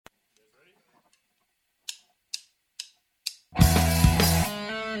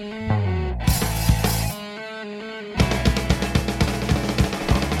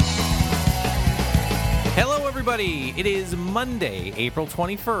everybody. It is Monday, April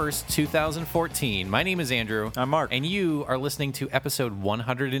 21st, 2014. My name is Andrew. I'm Mark. And you are listening to episode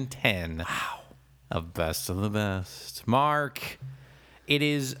 110 of Best of the Best. Mark, it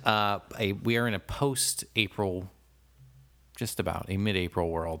is we are in a post-April, just about a mid-April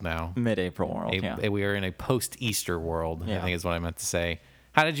world now. Mid-April world, yeah. We are in a post-Easter world, Yeah. I think is what I meant to say.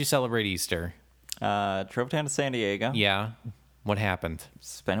 How did you celebrate Easter? Drove down to San Diego. Yeah. What happened?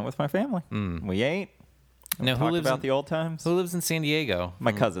 Spent it with my family. We ate. Now, Talked about the old times. Who lives in San Diego?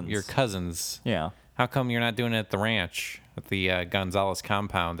 My cousins. Your cousins. Yeah. How come you're not doing it at the ranch, at the Gonzalez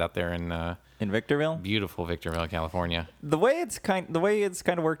compound out there in In Victorville. beautiful Victorville, California? The way it's kind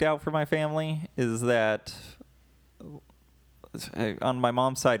of worked out for my family is that on my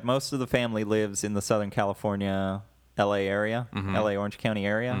mom's side, most of the family lives in the Southern California, LA area, LA Orange County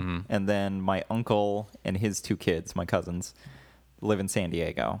area, and then my uncle and his two kids, my cousins, live in San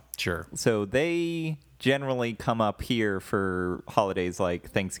Diego. Sure. So they generally come up here for holidays like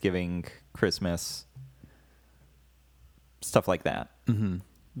Thanksgiving, Christmas, stuff like that. Mm-hmm.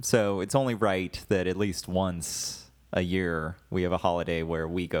 So it's only right that at least once a year we have a holiday where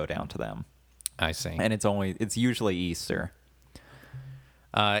we go down to them. I see. And it's usually Easter.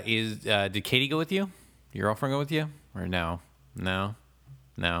 Did Katie go with you? Your girlfriend go with you? Or no? No?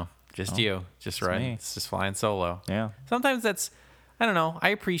 Just you. Just right. me. It's just flying solo. Yeah. Sometimes I don't know. I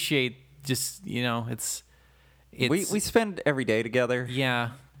appreciate just, it's We spend every day together.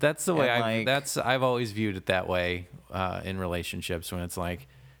 yeah, that's the way And, I've always viewed it that way in relationships, when it's like,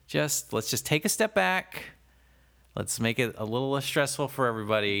 let's just take a step back. Let's make it a little less stressful for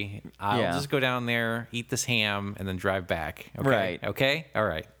everybody. I'll just go down there, eat this ham, and then drive back. Okay? Right. Okay. All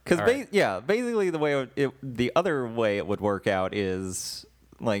right. Because All right. basically the way the other way it would work out is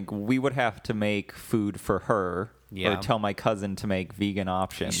like we would have to make food for her, Yeah. or tell my cousin to make vegan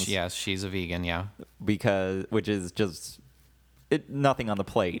options. Yes, she's a vegan. Yeah. Which is just nothing on the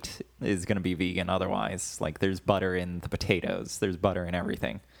plate is going to be vegan otherwise. Like there's butter in the potatoes, there's butter in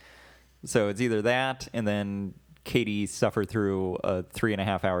everything. So it's either that, and then Katie suffered through a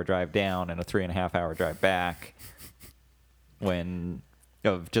 3.5-hour drive down and a 3.5-hour drive back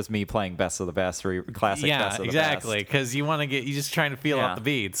of just me playing Best of the Best or classic Best of the exactly. Best. Because you're just trying to feel out the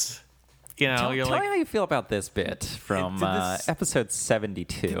beats. Tell you're me like, how you feel about this bit from episode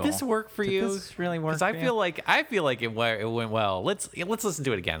 72. did this work for you? Did this really work? Because I feel like it went well. Let's listen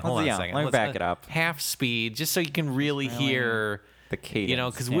to it again. Hold on a second. Let me back it up. Half speed, just so you can really hear the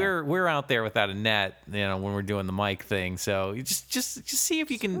cadence. because we're out there without a net, when we're doing the mic thing. So you just see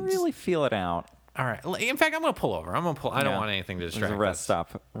if you can really feel it out. All right. In fact, I'm gonna pull over. I don't want anything to distract There's a rest us.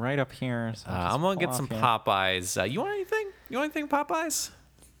 stop right up here. So I'm gonna get some Popeyes. You want anything? You want anything Popeyes?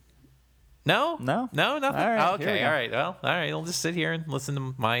 No? No, nothing. All right, Oh, here we okay, go. all right. Well, all right. I'll just sit here and listen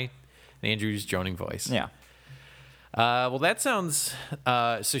to my Andrew's droning voice. Yeah, Well, that sounds.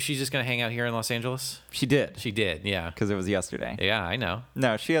 So she's just gonna hang out here in Los Angeles. she did She did. Yeah. because it was yesterday. Yeah, I know.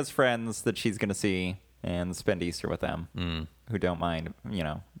 No, she has friends that she's gonna see and spend Easter with them who don't mind,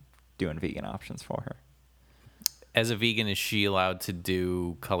 doing vegan options for her. As a vegan, is she allowed to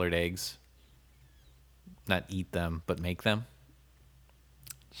do colored eggs? Not eat them, but make them.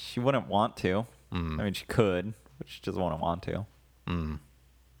 She wouldn't want to. I mean, she could, but she just wouldn't want to.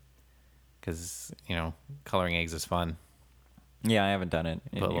 Because coloring eggs is fun. Yeah, I haven't done it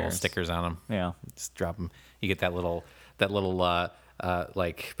in Put little years. stickers on them. Yeah. Just drop them. You get that little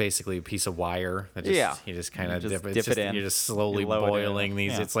like basically a piece of wire that you just kind of dip it in. You're just slowly You load it in. boiling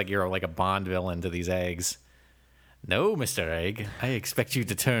these. Yeah. It's like you're like a Bond villain to these eggs. No, Mr. Egg, I expect you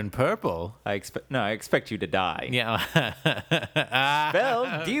to turn purple. I expect you to die. Yeah.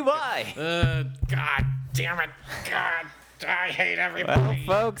 Spelled D-Y. God damn it. God, I hate everybody.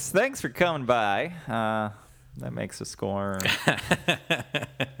 Well, folks, thanks for coming by. That makes a score.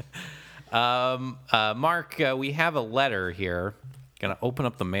 Mark, we have a letter here. Gonna open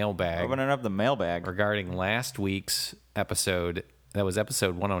up the mailbag. Opening up the mailbag. Regarding last week's episode. That was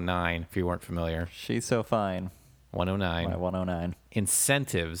episode 109, if you weren't familiar. She's so fine. 109. My 109.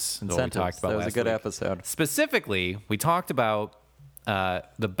 Incentives. Is what we talked about That was last a good week. episode. Specifically, we talked about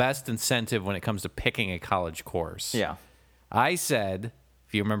the best incentive when it comes to picking a college course. Yeah. I said,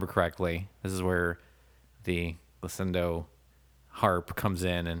 if you remember correctly, this is where the Glissando harp comes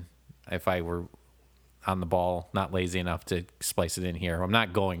in, and if I were on the ball, not lazy enough to splice it in here, I'm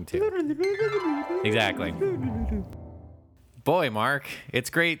not going to. Exactly. Boy, Mark, it's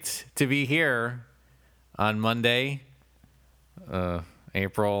great to be here on Monday,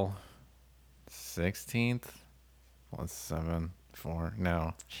 April 16th.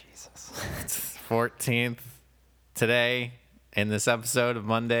 14th today in this episode of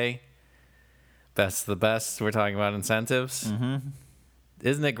Monday. That's the best. We're talking about incentives. Mm-hmm.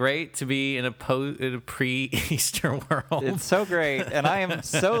 Isn't it great to be in a pre-Easter world? It's so great, and I am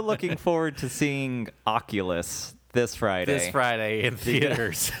so looking forward to seeing Oculus this Friday. This Friday in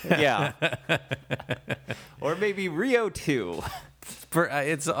theaters. Yeah. Or maybe Rio 2.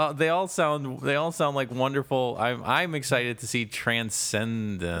 They all sound like wonderful. I'm excited to see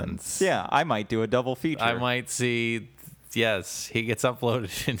Transcendence. Yeah, I might do a double feature. I might see. Yes, he gets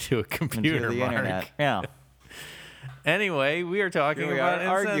uploaded into a computer. Into the Mark. internet. Yeah. Anyway, we are talking Here we about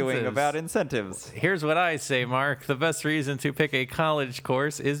are incentives. arguing about incentives. Here's what I say, Mark. The best reason to pick a college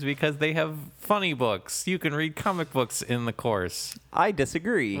course is because they have funny books. You can read comic books in the course. I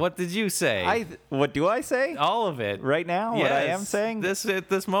disagree. What did you say? What do I say? All of it. Right now? Yes, What I am saying? at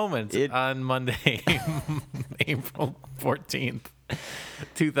this moment on Monday, April 14th,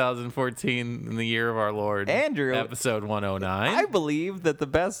 2014, in the year of our Lord. Andrew, episode 109. I believe that the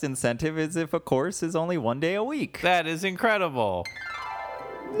best incentive is if a course is only 1 day a week. That is incredible.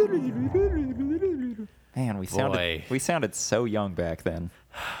 Man, we sounded so young back then.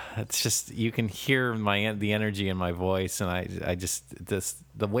 It's just, you can hear the energy in my voice, and I just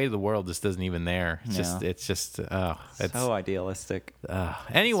the way of the world just isn't even there. It's so idealistic.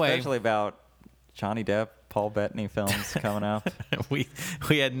 Anyway, especially about Johnny Depp, Paul Bettany films coming up. we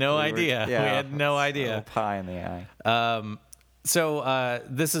had no idea. We had no idea. So pie in the eye. So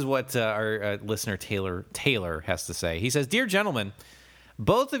this is what our listener Taylor has to say. He says, "Dear gentlemen,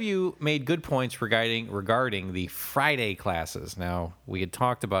 both of you made good points regarding the Friday classes. Now, we had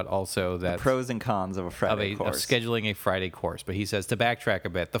talked about also that the pros and cons of a Friday course. Of scheduling a Friday course. But he says, to backtrack a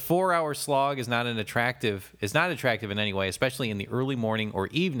bit, the 4-hour slog is not attractive in any way, especially in the early morning or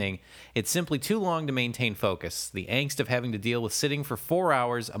evening. It's simply too long to maintain focus. The angst of having to deal with sitting for 4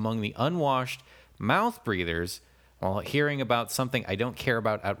 hours among the unwashed mouth breathers while hearing about something I don't care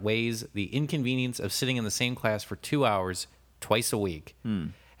about outweighs the inconvenience of sitting in the same class for 2 hours twice a week.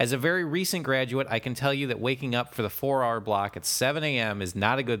 As a very recent graduate, I can tell you that waking up for the 4-hour block at 7 a.m. is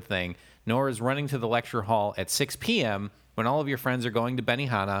not a good thing, nor is running to the lecture hall at 6 p.m. when all of your friends are going to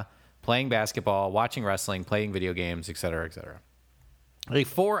Benihana, playing basketball, watching wrestling, playing video games, etc., etc. A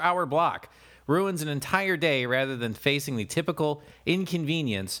 4-hour block ruins an entire day rather than facing the typical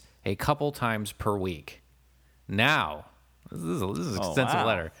inconvenience a couple times per week. Now, this is an extensive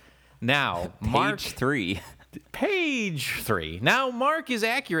letter. Now, Page 3. Now, Mark is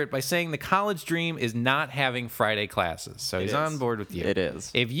accurate by saying the college dream is not having Friday classes. So he's on board with you. It is.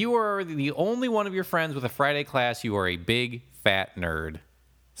 If you are the only one of your friends with a Friday class, you are a big, fat nerd.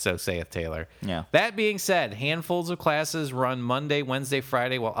 So saith Taylor. Yeah. That being said, handfuls of classes run Monday, Wednesday,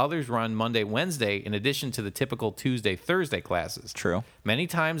 Friday, while others run Monday, Wednesday, in addition to the typical Tuesday, Thursday classes. True. Many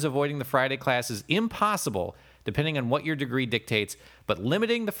times avoiding the Friday class is impossible, depending on what your degree dictates, but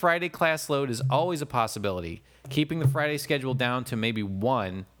limiting the Friday class load is always a possibility. Keeping the Friday schedule down to maybe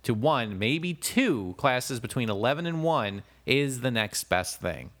one, maybe two classes between 11 and 1 is the next best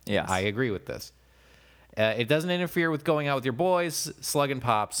thing. Yes. I agree with this. It doesn't interfere with going out with your boys, slugging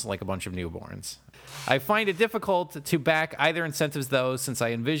pops like a bunch of newborns. I find it difficult to back either incentives, though, since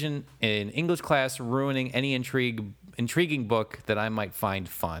I envision an English class ruining any intriguing book that I might find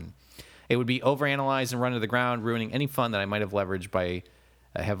fun. It would be overanalyzed and run to the ground, ruining any fun that I might have leveraged by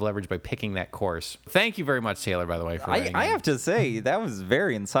picking that course. Thank you very much, Taylor, by the way, for writing I in. have to say, that was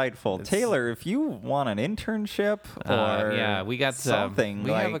very insightful. Taylor, if you want an internship or we got something,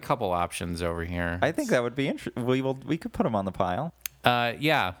 we have a couple options over here. I think that would be interesting. We could put them on the pile.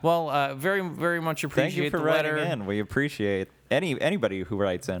 Well, very, very much appreciate Thank you for the writing letter. in. We appreciate anybody who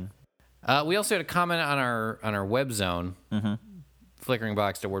writes in. We also had a comment on our web zone,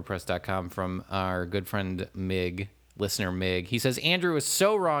 flickeringbox.wordpress.com, from our good friend listener Mig. He says, Andrew is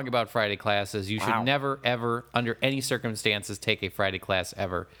so wrong about Friday classes. You should never, ever, under any circumstances, take a Friday class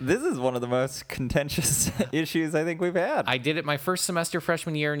ever. This is one of the most contentious issues I think we've had. I did it my first semester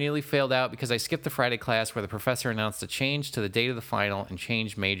freshman year, nearly failed out because I skipped the Friday class where the professor announced a change to the date of the final and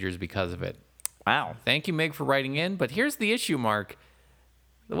changed majors because of it. Wow. Thank you, Mig, for writing in. But here's the issue, Mark.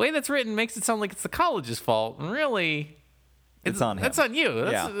 The way that's written makes it sound like it's the college's fault, and really, it's on him. That's on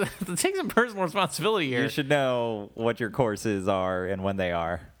you. Take some personal responsibility here. You should know what your courses are and when they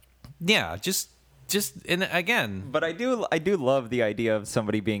are. Yeah, just and again. But I do love the idea of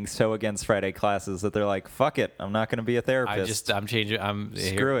somebody being so against Friday classes that they're like, fuck it, I'm not going to be a therapist. I'm changing.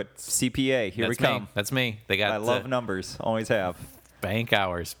 Screw it. CPA, here we come. That's me. They got. I love numbers. Always have. Bankers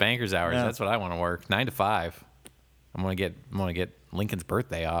hours. Yeah. That's what I want to work. 9 to 5. I'm gonna get Lincoln's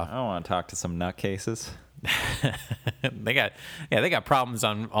birthday off. I don't want to talk to some nutcases. They got problems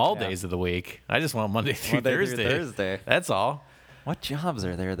on all days of the week. I just want Monday through Thursday. Thursday. That's all. What jobs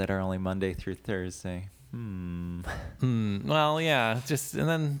are there that are only Monday through Thursday? Well, yeah, just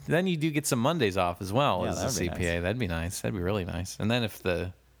and then you do get some Mondays off as well Yeah, as a that'd be CPA. nice. That'd be nice. That'd be really nice. And then if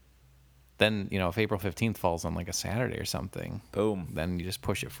if April 15th falls on like a Saturday or something, Boom. then you just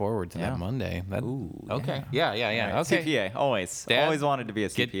push it forward to Yeah. that Monday. That, Ooh, okay. Yeah. All right, Okay. CPA, always. Dad, Always wanted to be a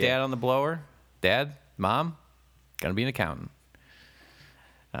CPA. Get dad on the blower. Dad, mom, gonna be an accountant.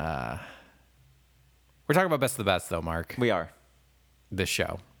 We're talking about best of the best though, Mark. We are. This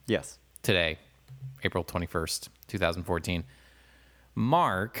show Yes. today, April 21st, 2014.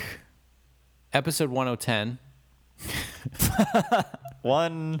 Mark, episode 1010.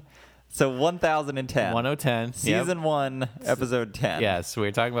 1010. 1010. Season 1, episode 10. Yes,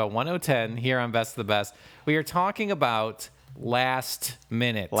 we're talking about 1010 here on Best of the Best. We are talking about last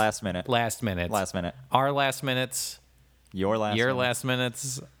minute. Last minute. Last minute. Last minute. Our last minutes. Your last Your minute. last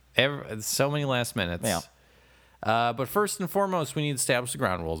minutes. So many last minutes. Yeah. But first and foremost, we need to establish the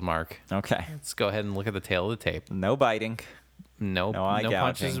ground rules, Mark. Okay. Let's go ahead and look at the tail of the tape. No biting. No eye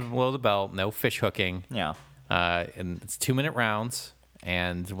punches gouging. below the belt. No fish hooking. Yeah. And it's 2-minute rounds.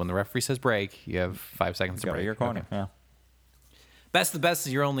 And when the referee says break, you have 5 seconds to Go break. to your corner. Okay. Yeah. Best of the Best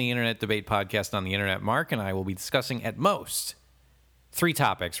is your only internet debate podcast on the internet. Mark and I will be discussing at most 3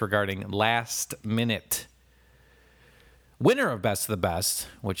 topics regarding last minute. Winner of Best of the Best,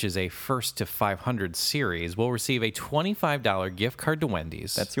 which is a first to 500 series, will receive a $25 gift card to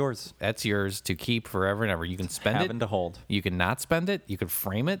Wendy's. That's yours. That's yours to keep forever and ever. You can spend Having it. to hold. You can not spend it. You could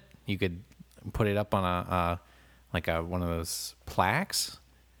frame it. You could put it up on one of those plaques.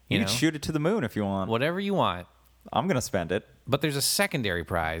 You You can know, shoot it to the moon if you want. whatever you want. I'm going to spend it. But there's a secondary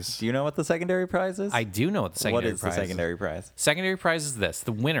prize. Do you know what the secondary prize is? I do know what the secondary What is prize the secondary prize? Secondary prize is this: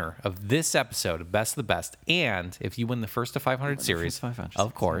 the winner of this episode of Best of the Best, and if you win the first to 500 series, 500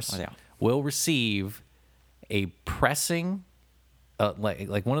 of course, yeah. will receive a pressing,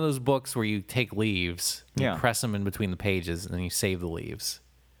 like one of those books where you take leaves, you Yeah. press them in between the pages, and then you save the leaves.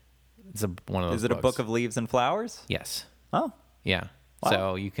 It's one of those. Is it a book of leaves and flowers? Yes. Oh, Yeah. Wow.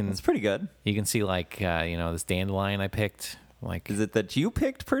 So you can that's pretty good. see like this dandelion I picked. Like Is it that you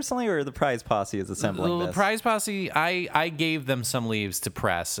picked personally, or the prize posse is assembling the this? prize posse, I gave them some leaves to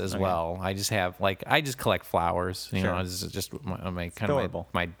press as well. I just have I just collect flowers. You Sure. know, this is just my kind adorable.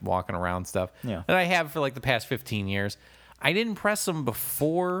 of my walking around stuff. Yeah. That I have for like the past 15 years. I didn't press them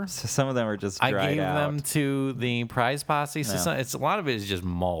before. So some of them are just I dried gave out. them to the prize posse. So Yeah. it's a lot of it is just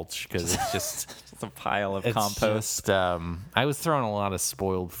mulch because it's just It's a pile of it's compost. just, I was throwing a lot of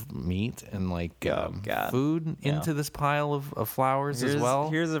spoiled meat and like God. food Yeah. into this pile of flowers Here's, as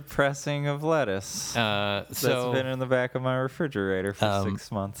well. here's a pressing of lettuce that's been in the back of my refrigerator for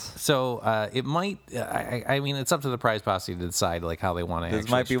 6 months. So it might. I mean, it's up to the prize posse to decide like how they want to This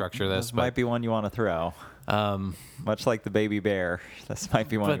actually might be structure this. This might be one you want to throw. Much like the baby bear, this might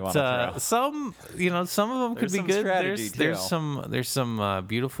be one you want to throw. some of them could There's be some good. strategy, There's too. some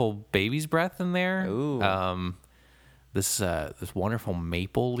beautiful baby's breath in there. Ooh. This wonderful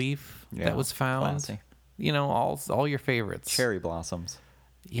maple leaf Yeah, that was found. classy. All your favorites. Cherry blossoms.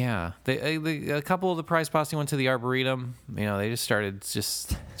 Yeah, a couple of the prize posse went to the arboretum. They just started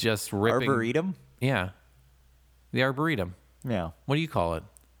just ripping. Arboretum? Yeah, the arboretum. Yeah, What do you call it?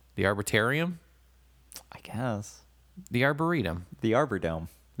 The arboretarium? I guess. The arboretum. The Arbor Dome.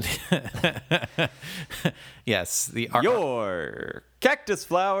 Yes, the Your cactus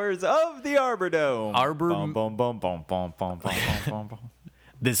flowers of the Arbor Dome. Arbor- Boom, boom, boom, boom, boom, boom, boom, boom, boom.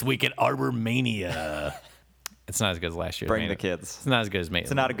 This week at Arbor Mania. It's not as good as last year. Bring the kids. It's not as good as Mania.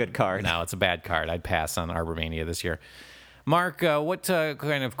 It's not a good card. No, it's a bad card. I'd pass on Arbor Mania this year. Mark, what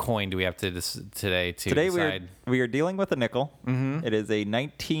kind of coin do we have today to Today decide? we are dealing with a nickel. Mm-hmm. It is a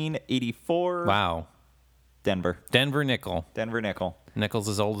 1984 Wow. Denver nickel. Denver nickel. Nickel's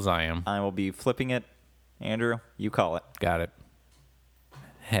as old as I am. I will be flipping it. Andrew, you call it. Got it.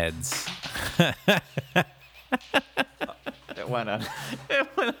 Heads. It went on. It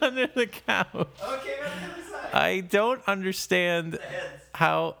went under the couch. Okay, on the other side. I don't understand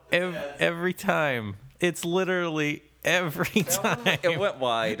how every time. It's literally every time. It went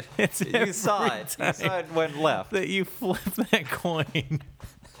wide. It's You saw every it. You saw it went left. that you flip that coin.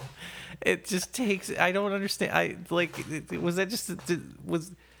 It just takes. I don't understand. Was that just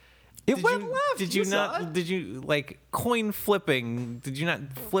was? It did went you, left. Did You you saw not? it. Did you like? coin flipping. Did you not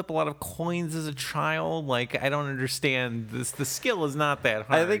flip a lot of coins as a child? Like, I don't understand this. The skill is not that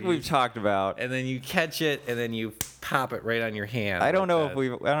hard. I think we've talked about. And then you catch it, and then you pop it right on your hand. I don't know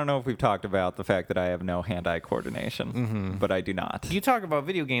that. if we've talked about the fact that I have no hand-eye coordination, but I do not. You talk about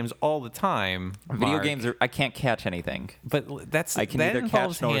video games all the time. Video Mark, games I can't catch anything. but I can that neither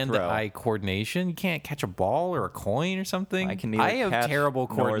involves catch nor hand-eye coordination. You can't catch a ball or a coin or something. I can neither I have catch terrible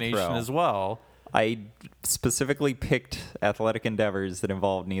nor coordination throw. as well. I specifically picked athletic endeavors that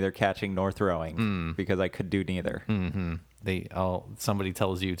involved neither catching nor throwing because I could do neither. Somebody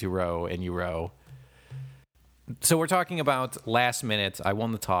tells you to row and you row. So we're talking about last minute. I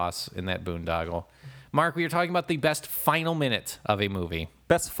won the toss in that boondoggle. Mark, we were talking about the best final minute of a movie.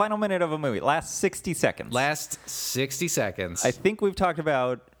 Best final minute of a movie. Last 60 seconds. Last 60 seconds. I think we've talked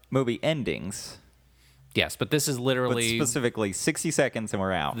about movie endings, Yes, but this is but literally specifically 60 seconds and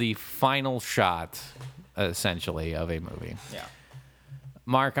we're out. the final shot, essentially, of a movie. Yeah.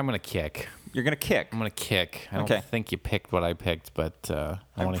 Mark, I'm going to kick. You're going to kick. I'm going to kick. I Okay. don't think you picked what I picked, but I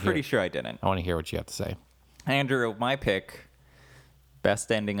I'm want to pretty hear. sure I didn't. I want to hear what you have to say. Andrew, my pick, best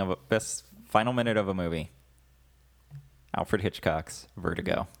final minute of a movie. Alfred Hitchcock's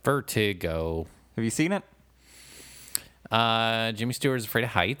Vertigo. Vertigo. Have you seen it? Jimmy Stewart is afraid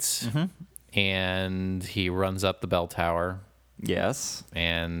of heights, and he runs up the bell tower, Yes.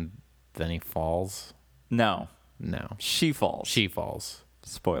 and then he falls. No. No, She falls. she falls.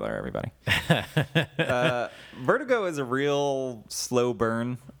 Spoiler, everybody. Vertigo is a real slow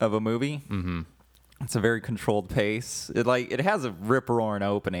burn of a movie. Mm-hmm. It's a very controlled pace. It has a rip-roaring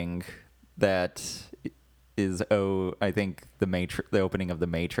opening that is I think the opening of The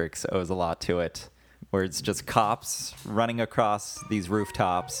Matrix owes a lot to it, where it's just cops running across these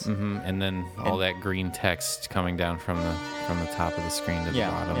rooftops. And then all that green text coming down from the top of the screen to the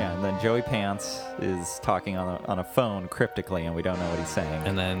bottom. Yeah, and then Joey Pants is talking on a phone cryptically, and we don't know what he's saying.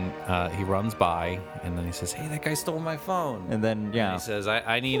 And then he runs by, and then he says, "Hey, that guy stole my phone." And then And he says,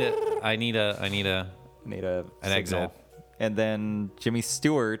 "I need a need a an signal. exit." And then Jimmy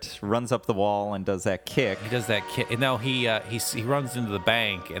Stewart runs up the wall and does that kick. He does that kick. No, he runs into the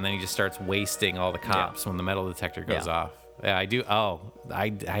bank, and then he just starts wasting all the cops when the metal detector goes Yeah. off. Yeah, I do. Oh, I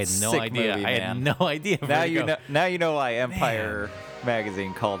had no Sick idea. movie, I had man. no idea. Now you know why Empire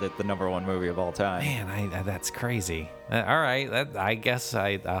magazine called it the #1 movie of all time. Man, that's crazy. All right, I guess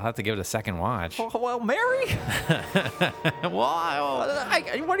I'll have to give it a second watch. Well, Mary, Wow.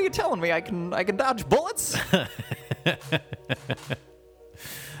 what are you telling me? I can dodge bullets.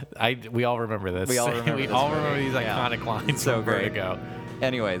 We all remember this. We all remember we this all movie. remember these Yeah. iconic lines So from great. Vertigo.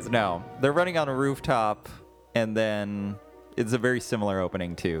 Anyways, no, they're running on a rooftop, and then it's a very similar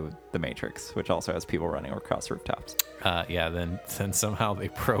opening to The Matrix, which also has people running across rooftops. Yeah, then somehow they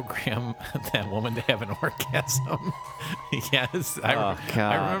program that woman to have an orgasm. Yes, Oh, God.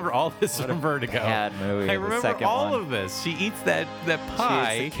 I remember all this from Vertigo. bad movie, I the remember second all one. of this. She eats that She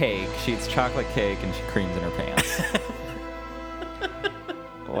pie. eats the cake. She eats chocolate cake, and she creams in her pants.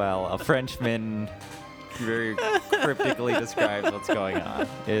 Well, a Frenchman very cryptically describes what's going on.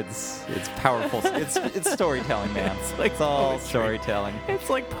 It's powerful. It's storytelling, man. like It's all poetry. storytelling. It's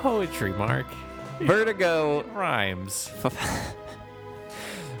like poetry, Mark. Vertigo. It rhymes.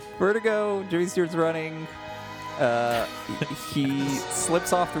 Vertigo. Jimmy Stewart's running. He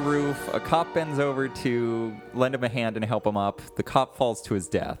slips off the roof. A cop bends over to lend him a hand and help him up. The cop falls to his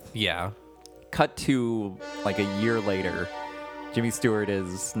death. Yeah. Cut to like a year later. Jimmy Stewart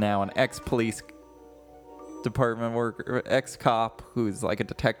is now an ex-police department worker, ex-cop who's like a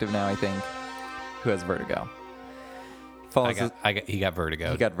detective now, I think, who has vertigo. He got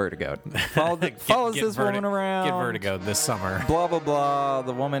vertigo. He got vertigo. Follows this woman around. Get vertigo this summer. Blah blah blah.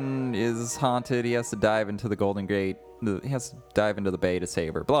 The woman is haunted. He has to dive into the Golden Gate. He has to dive into the bay to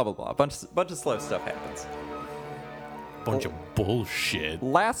save her. Blah blah blah. Bunch of slow stuff happens. Bunch of bullshit.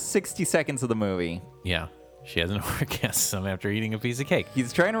 Last 60 seconds of the movie, Yeah. She has an orgasm after eating a piece of cake.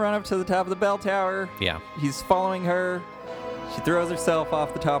 he's trying to run up to the top of the bell tower. Yeah. He's following her. She throws herself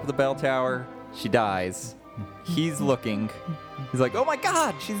off the top of the bell tower. She dies. He's looking. He's like, "Oh my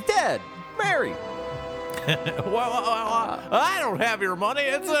God, she's dead, Mary." well, I don't have your money.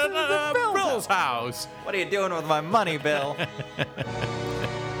 It's Bill's house. What are you doing with my money, Bill?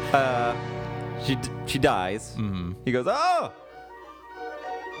 She dies. Mm-hmm. He goes, "Oh!"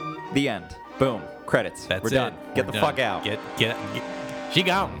 The end. Boom. Credits. That's We're it. done. Get We're the done. fuck out. Get. She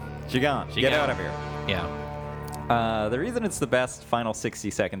gone. She gone. She Get gone. out of here. Yeah. The reason it's the best final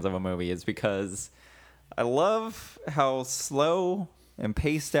 60 seconds of a movie is because I love how slow and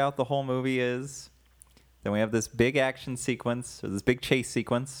paced out the whole movie is. Then we have this big action sequence, or this big chase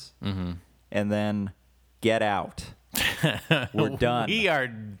sequence, and then Get Out We're done. We are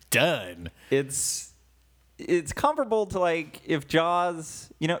done. It's comparable to like if Jaws,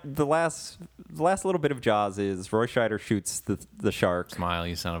 the last little bit of Jaws is Roy Scheider shoots the shark. Smile,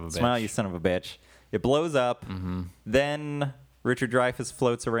 you son of a bitch. Smile, you son of a bitch. It blows up. Mm-hmm. Then Richard Dreyfuss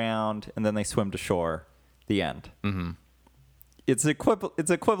floats around, and then they swim to shore. The end. Mm-hmm. It's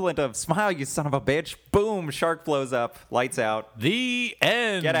equivalent of smile, you son of a bitch. Boom, shark blows up, lights out. The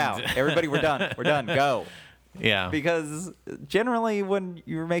end. Get out. Everybody, we're done. We're done. Go. Yeah. Because generally when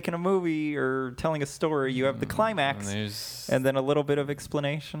you're making a movie or telling a story, you have the climax and then a little bit of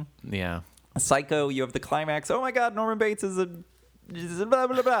explanation. Yeah. Psycho, you have the climax. Oh my God, Norman Bates is a blah,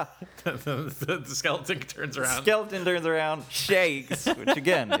 blah, blah. The skeleton turns around. Skeleton turns around, shakes, which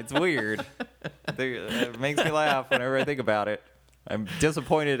again, it's weird. It makes me laugh whenever I think about it. I'm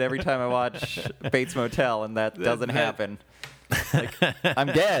disappointed every time I watch Bates Motel and that doesn't happen. Like, I'm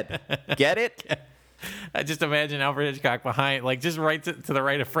dead. Get it? I just imagine Alfred Hitchcock behind, like just right to the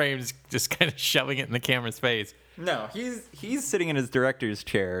right of frame, just kind of shoving it in the camera's face. No, he's sitting in his director's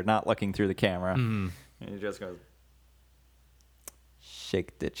chair, not looking through the camera. Mm-hmm. And he just goes,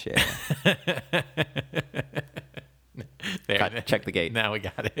 shake the chair. There, check the gate. Now we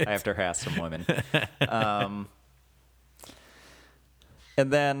got it. I have to harass some women.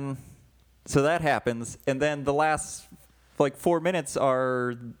 And then, so that happens. And then the last, 4 minutes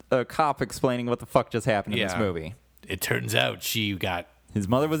are a cop explaining what the fuck just happened in this movie. It turns out she got his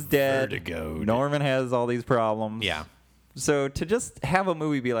mother was dead. vertigoed. Norman has all these problems. Yeah. So to just have a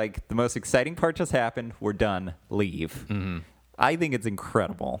movie be like, the most exciting part just happened, we're done, leave. Mm-hmm. I think it's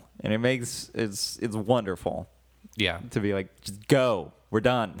incredible. And it's wonderful. Yeah. To be like, just go, we're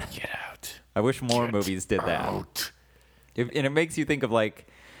done. Get out. I wish more movies did that. And it makes you think of like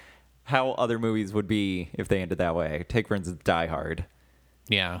how other movies would be if they ended that way. Take, for instance, Die Hard.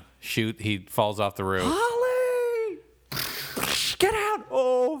 Yeah. Shoot, he falls off the roof. Holly! Get out!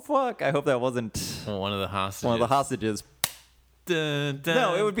 Oh, fuck. I hope that wasn't one of the hostages. One of the hostages. Dun, dun,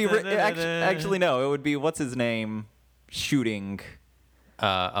 No, it would be... dun, dun, actually, no. It would be... What's his name? Shooting...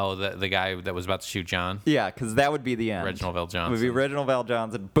 the guy that was about to shoot John? Yeah, because that would be the end. Reginald Val Johnson. It would be Reginald Val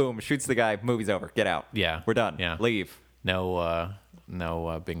Johnson. Boom, shoots the guy. Movie's over. Get out. Yeah. We're done. Yeah. Leave.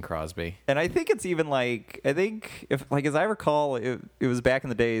 No Bing Crosby. And I think it's even as I recall, it was back in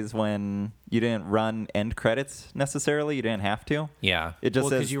the days when you didn't run end credits necessarily. You didn't have to. Yeah. It just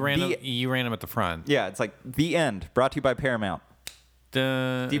says because you ran them at the front. Yeah, it's like the end. Brought to you by Paramount.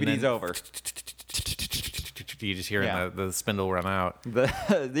 DVD's over. You just hear the spindle run out. The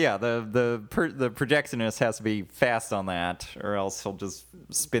projectionist has to be fast on that, or else he'll just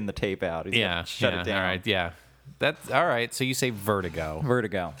spin the tape out. He's like, shut it down. All right. Yeah. That's all right. So you say Vertigo.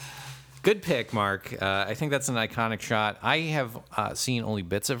 Vertigo. Good pick, Mark. I think that's an iconic shot. I have seen only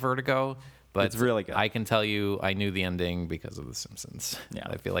bits of Vertigo, but it's really good. I can tell you I knew the ending because of The Simpsons. Yeah.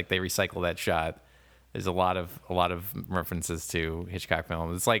 I feel like they recycle that shot. There's a lot of references to Hitchcock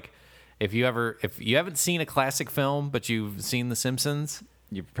films. It's like if you haven't seen a classic film but you've seen The Simpsons,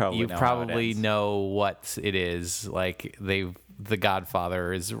 you probably know what it is. Like The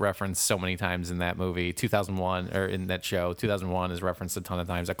Godfather is referenced so many times in that movie. 2001 or in that show, 2001 is referenced a ton of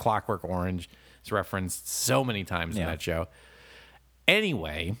times. A Clockwork Orange is referenced so many times in that show.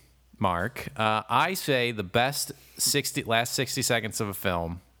 Anyway, Mark, I say the best last 60 seconds of a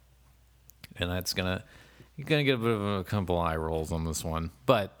film, and you're gonna get a bit of a couple eye rolls on this one,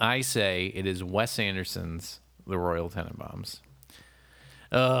 but I say it is Wes Anderson's The Royal Tenenbaums.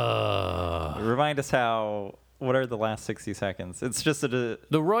 Remind us what are the last 60 seconds? It's just The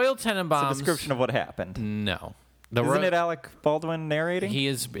Royal Tenenbaums. It's a description of what happened. No. Isn't it Alec Baldwin narrating? He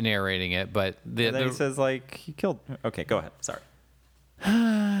is narrating it, but then he says he killed. Okay, go ahead. Sorry.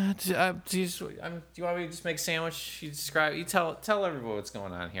 Do you want me to just make a sandwich? You tell everyone what's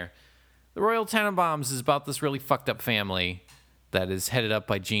going on here. The Royal Tenenbaums is about this really fucked up family that is headed up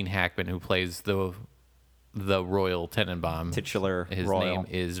by Gene Hackman, who plays the Royal Tenenbaum. Titular His Royal. name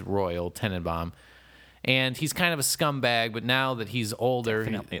is Royal Tenenbaum. And he's kind of a scumbag, but now that he's older,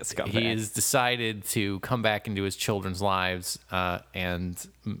 Definitely a scumbag. he has decided to come back into his children's lives and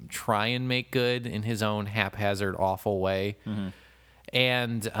try and make good in his own haphazard, awful way. Mm-hmm.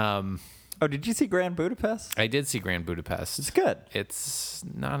 And did you see Grand Budapest? I did see Grand Budapest. It's good. It's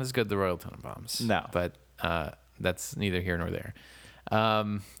not as good as the Royal Tenenbaums. No. But that's neither here nor there.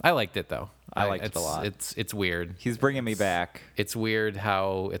 I liked it, though. I liked it a lot. It's weird. He's bringing me back. It's weird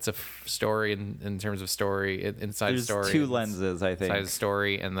how it's a story in terms of story, inside There's story. There's two lenses, I think. Inside the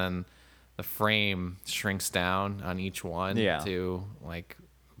story, and then the frame shrinks down on each one to like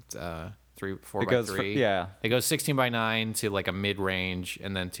 4:3. Yeah. It goes 16:9 to like a mid-range,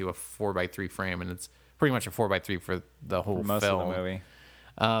 and then to a 4:3 frame, and it's pretty much a 4x3 for the whole Most film. of the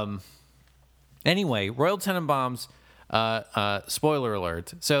movie. Anyway, Royal Tenenbaums, spoiler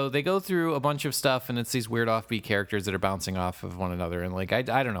alert. So they go through a bunch of stuff, and it's these weird offbeat characters that are bouncing off of one another. And like, I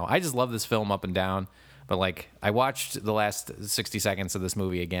don't know. I just love this film up and down. But like, I watched the last 60 seconds of this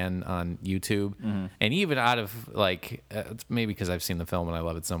movie again on YouTube, and even out of like, maybe because I've seen the film and I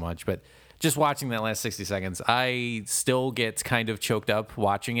love it so much, but just watching that last 60 seconds, I still get kind of choked up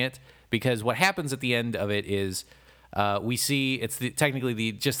watching it, because what happens at the end of it is we see it's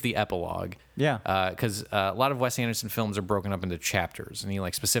technically just the epilogue. Yeah. Because a lot of Wes Anderson films are broken up into chapters, and he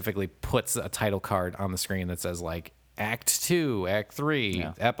like specifically puts a title card on the screen that says like Act 2, Act 3,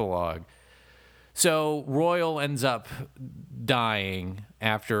 Epilogue. So Royal ends up dying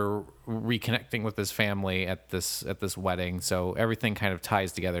after reconnecting with his family at this wedding. So everything kind of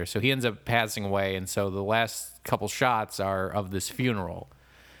ties together. So he ends up passing away, and so the last couple shots are of this funeral.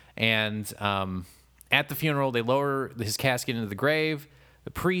 And at the funeral, they lower his casket into the grave.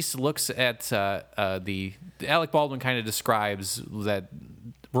 The priest looks at Alec Baldwin kind of describes that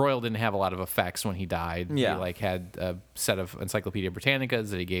Royal didn't have a lot of effects when he died. Yeah. He like had a set of Encyclopedia Britannicas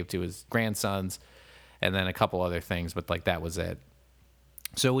that he gave to his grandsons, and then a couple other things, but like that was it.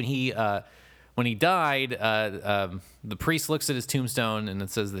 So when he died, the priest looks at his tombstone, and it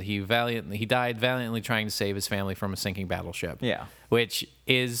says that he died valiantly trying to save his family from a sinking battleship. Yeah. Which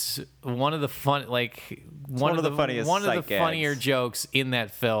is one of the one of the funniest sight gags. funnier jokes in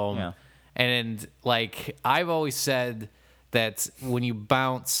that film. Yeah. And like, I've always said that when you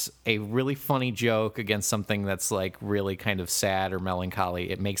bounce a really funny joke against something that's like really kind of sad or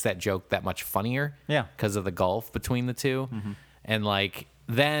melancholy, it makes that joke that much funnier. Yeah. Because of the gulf between the two. And like,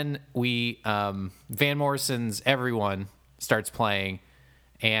 then Van Morrison's Everyone starts playing,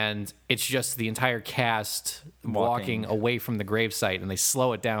 and it's just the entire cast walking away from the gravesite, and they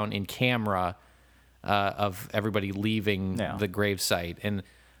slow it down in camera of everybody leaving the gravesite. And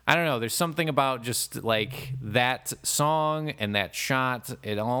I don't know, there's something about just like that song and that shot,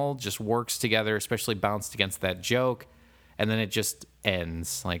 it all just works together, especially bounced against that joke, and then it just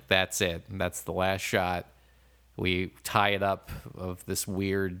ends. Like, that's it. That's the last shot. We tie it up of this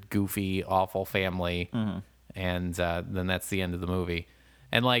weird, goofy, awful family, and then that's the end of the movie.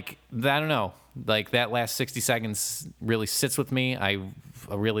 And like, I don't know, like that last 60 seconds really sits with me. I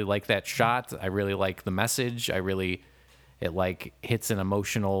really like that shot. I really like the message. It like hits an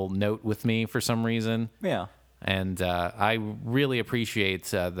emotional note with me for some reason. Yeah. And I really appreciate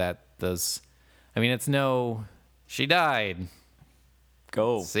that it's she died.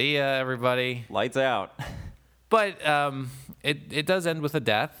 Go. See ya, everybody. Lights out. But it does end with a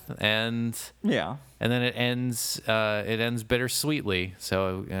death, and Yeah. then it ends bittersweetly.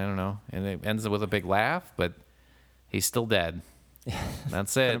 So I don't know, and it ends with a big laugh, but he's still dead.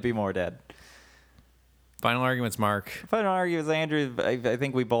 That's Gonna it. be more dead. Final arguments, Mark. If I don't argue with Andrew, I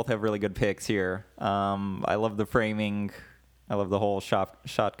think we both have really good picks here. I love the framing. I love the whole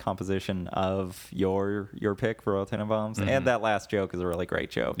shot composition of your pick for Royal Tenenbaums, and that last joke is a really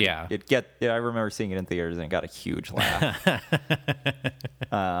great joke. Yeah. I remember seeing it in theaters and it got a huge laugh.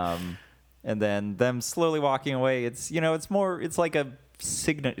 And then them slowly walking away. It's like a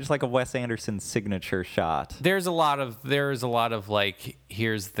Wes Anderson signature shot. There's a lot of like,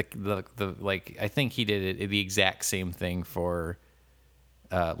 here's the like, I think he did it the exact same thing for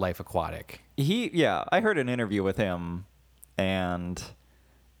Life Aquatic. I heard an interview with him, and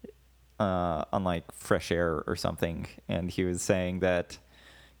on like Fresh Air or something, and he was saying that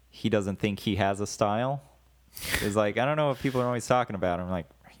he doesn't think he has a style. He's like, I don't know if people are always talking about him. I'm like,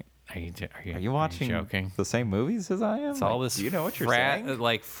 are you watching joking? the same movies as I am? It's all this. Do you know what you're saying?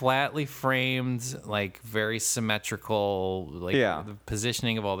 Like flatly framed, like very symmetrical. Like the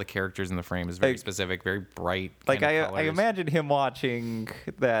positioning of all the characters in the frame is very specific, very bright. Like I colors. imagine him watching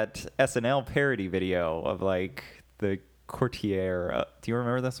that SNL parody video of like the Courtier. Do you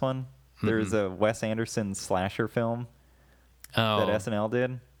remember this one? There's a Wes Anderson slasher film that SNL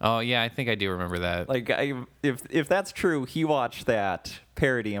did. Oh yeah, I think I do remember that. Like, if that's true, he watched that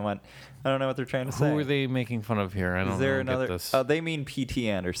parody and went, I don't know what they're trying to say. Who are they making fun of here? I don't Is there know. another? Get this. They mean P.T.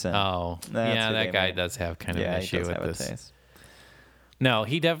 Anderson. Oh, That's yeah, who that they guy mean. does have kind of an he issue does with have a this. taste. No,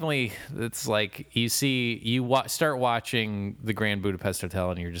 he definitely. It's like you start watching The Grand Budapest Hotel,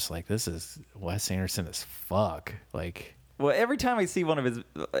 and you're just like, this is Wes Anderson as fuck. Like, well, every time I see one of his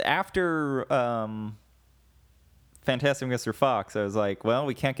after Fantastic Mr. Fox, I was like, well,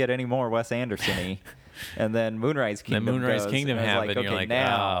 we can't get any more Wes Anderson-y. And then Moonrise Kingdom Kingdom and I was happened, like, and you're like,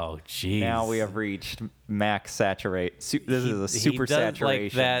 now, oh, jeez. now we have reached max saturate. This is a super he does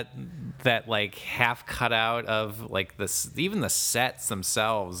saturation. Like that like half cutout of like this, even the sets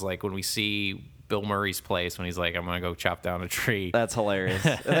themselves. Like when we see Bill Murray's place when he's like, I'm gonna go chop down a tree. That's hilarious.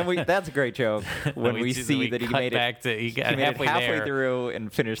 And then that's a great joke when we see that he cut made back it. to, he got He made it halfway there. through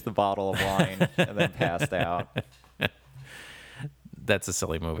and finished the bottle of wine and then passed out. That's a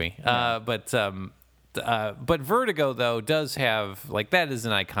silly movie. But Vertigo though does have like that is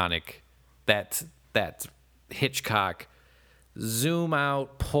an iconic that Hitchcock zoom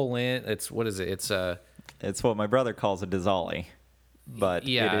out, pull in. It's what is it? It's what my brother calls a Dizali, but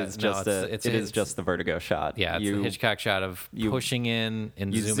Yeah, it is no, just it's- just the Vertigo shot. yeah, it's the Hitchcock shot of pushing in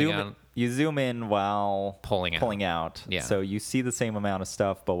and You zooming out. You zoom in while Pulling out. Yeah. So you see the same amount of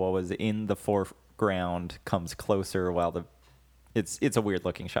stuff, but what was in the foreground comes closer while it's a weird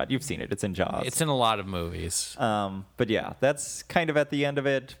looking shot. You've seen it. It's in Jaws. It's in a lot of movies. But yeah, that's kind of at the end of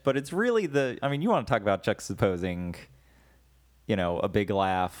it. But it's really you want to talk about juxtaposing, a big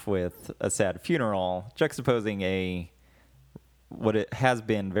laugh with a sad funeral, juxtaposing what it has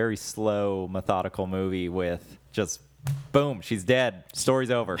been very slow, methodical movie with just boom, she's dead.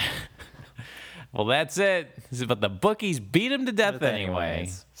 Story's over. Well, that's it. But the bookies beat him to death anyway.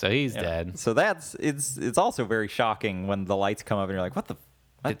 Anyways. So he's Yeah. dead. So it's also very shocking when the lights come up and you're like, what the?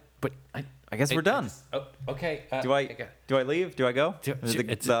 What? But I guess we're done. Oh, okay. Do I leave? Do I go?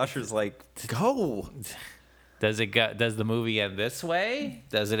 It's- The usher's like, go. Does it go? Does the movie end this way?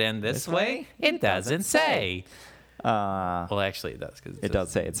 Does it end this way? way? It doesn't say. Uh, Well, actually, it does because it does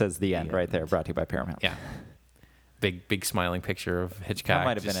say. It says the end right there. Brought to you by Paramount. Yeah. Big smiling picture of Hitchcock. That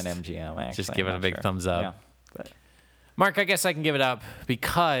might have been an MGM. Actually, just I'm give it a not big sure. thumbs up. Yeah, but Mark, I guess I can give it up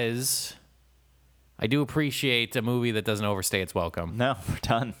because I do appreciate a movie that doesn't overstay its welcome. no, we're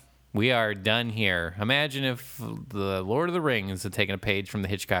done. We are done here. Imagine if the Lord of the Rings had taken a page from the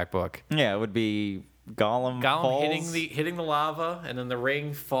Hitchcock book. Yeah, it would be Gollum Gollum falls. hitting the lava, and then the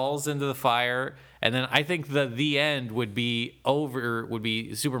ring falls into the fire, and then I think the end would be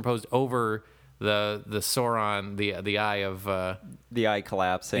superimposed over the Sauron, the eye of the eye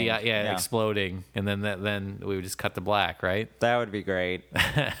collapsing. exploding, and then we would just cut to black, right? That would be great.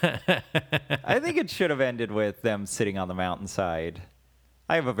 I think it should have ended with them sitting on the mountainside.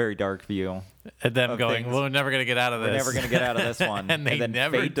 I have a very dark view. And them Of going, things. "We're never gonna get out of this. We're never going to get out of this one. And they then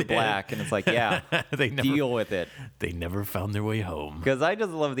never fade to did. black, and it's like, yeah, They never- deal with it. They never found their way home." Because I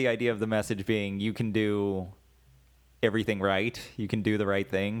just love the idea of the message being you can do everything right. You can do the right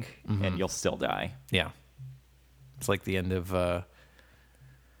thing, Mm-hmm. and you'll still die. Yeah, it's like the end of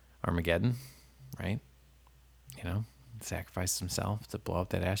Armageddon, right? Sacrificed himself to blow up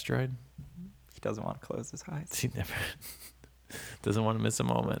that asteroid. He doesn't want to close his eyes. He never doesn't want to miss a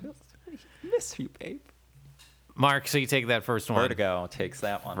moment. Miss you, babe. Mark, so you take that first one. Vertigo takes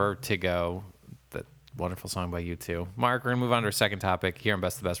that one. Vertigo. That wonderful song by you too. Mark, we're going to move on to our second topic here on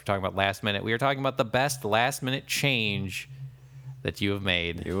Best of the Best. We're talking about last minute. We are talking about the best last minute change that you have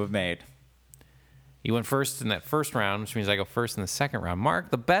made. You have made. You went first in that first round, which means I go first in the second round. Mark,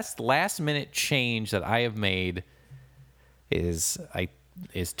 the best last minute change that I have made is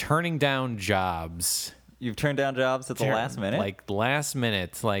turning down jobs. You've turned down jobs at the last minute? Like last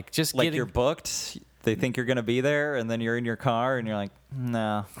minute. Like just Like getting, you're booked, they think you're going to be there, and then you're in your car, and you're like,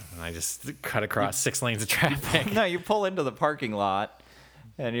 no. I just cut across 6 lanes of traffic. No, you pull into the parking lot,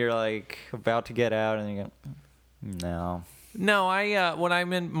 and you're like about to get out, and you go, no. No, what I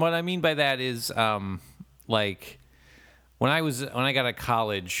mean by that is like when I got to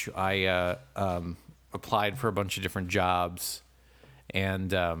college, I applied for a bunch of different jobs,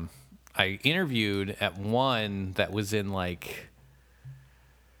 and I interviewed at one that was in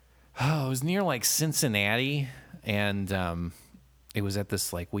it was near like Cincinnati, and it was at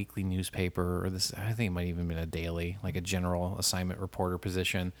this like weekly newspaper, or this, I think it might even been a daily, like a general assignment reporter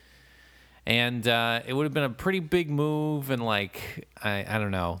position. And it would have been a pretty big move, and like I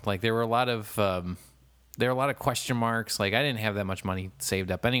don't know, like there were a lot of question marks. Like I didn't have that much money saved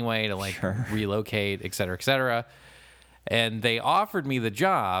up anyway to like relocate, et cetera, et cetera. And they offered me the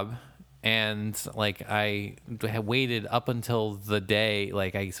job, and like I had waited up until the day.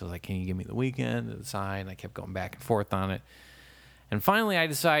 Like I was like, "Can you give me the weekend to decide?" And I kept going back and forth on it, and finally I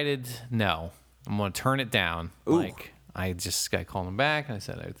decided, no, I'm going to turn it down. Ooh. Like. I called him back, and I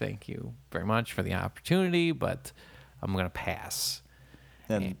said, "I thank you very much for the opportunity, but I'm going to pass."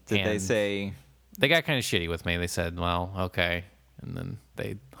 And did they say... They got kind of shitty with me. They said, "Well, okay," and then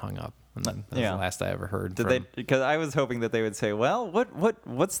they hung up. And then that was the last I ever heard. Did they? Because I was hoping that they would say, "Well,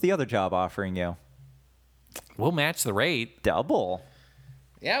 what's the other job offering you?" We'll match the rate. Double.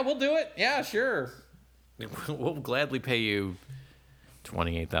 Yeah, we'll do it. Yeah, sure. We'll gladly pay you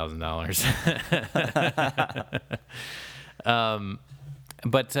 $28,000.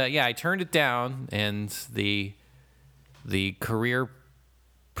 But yeah, I turned it down, and the career,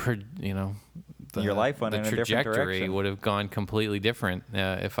 your life went the in a different trajectory direction. would have gone completely different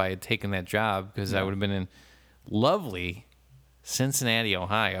if I had taken that job, because I Yeah. would have been in lovely Cincinnati,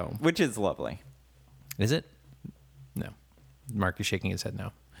 Ohio. Which is lovely. Is it? No. Mark is shaking his head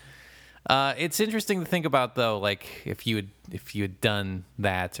no. It's interesting to think about, though, like if you had done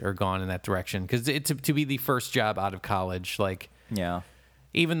that or gone in that direction, because to be the first job out of college, like Yeah.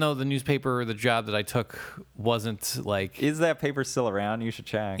 even though the newspaper or the job that I took wasn't like, Is that paper still around? You should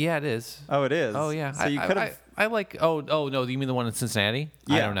check. yeah, it is. Oh, it is. Oh yeah. So you could have I like. Oh no. You mean the one in Cincinnati?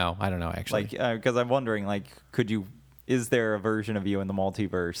 I Yeah. don't know actually. like because I'm wondering like is there a version of you in the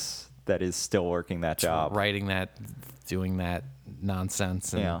multiverse that is still working that job? Writing that, doing that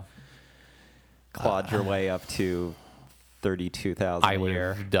nonsense. And Yeah. Clawed your way up to 32,000 I a would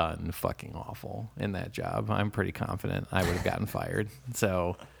year. have done fucking awful in that job. I'm pretty confident I would have gotten fired.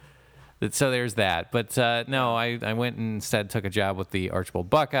 So there's that. But no, I went and instead took a job with the Archbold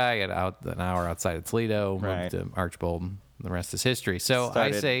Buckeye at an hour outside of Toledo. Right. Moved to Archbold. The rest is history. So I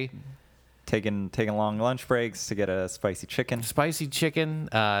Started say taking long lunch breaks to get a spicy chicken. spicy chicken.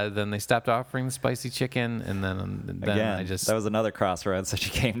 Then they stopped offering the spicy chicken, and then Again, I just that was another crossroads that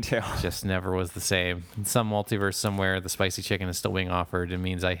you came to. just never was the same. In some multiverse somewhere, the spicy chicken is still being offered. It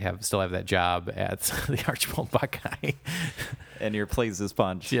means I still have that job at the Archbold Buckeye. And you're pleased as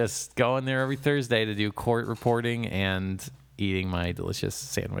punch. Just going there every Thursday to do court reporting and eating my delicious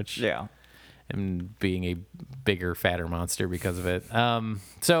sandwich. Yeah. And being a bigger, fatter monster because of it.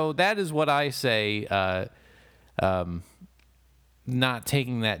 So that is what I say. Not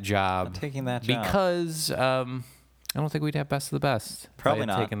taking that job. Not taking that job. Because I don't think we'd have best of the best. Probably if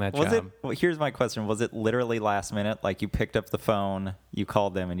I had not. taken that was job. it? Well, here's my question: was it literally last minute? Like you picked up the phone, you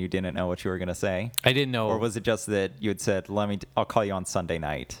called them, and you didn't know what you were going to say, I didn't know. or was it just that you had said, I'll call you on Sunday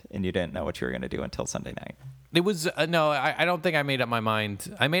night," and you didn't know what you were going to do until Sunday night? It was no. I don't think I made up my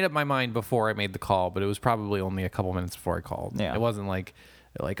mind. I made up my mind before I made the call, but it was probably only a couple minutes before I called. Yeah. It wasn't like,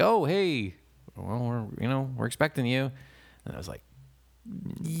 oh hey, well we're expecting you, and I was like,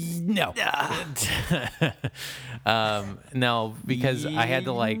 no, no, because I had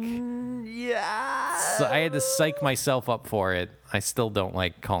to like, Yeah. so I had to psych myself up for it. I still don't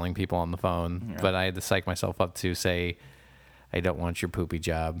like calling people on the phone, but I had to psych myself up to say, I don't want your poopy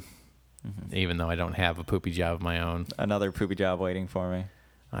job. Even though I don't have a poopy job of my own. Another poopy job waiting for me.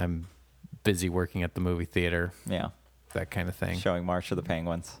 I'm busy working at the movie theater, Yeah. that kind of thing, Showing March of the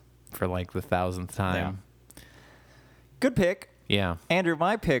Penguins. for like the 1,000th time. Good pick. Yeah. Andrew,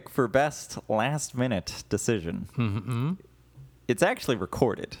 my pick for best last minute decision. Mm-hmm. It's actually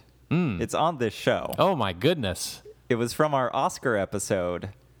recorded. It's on this show. Oh my goodness. It was from our Oscar episode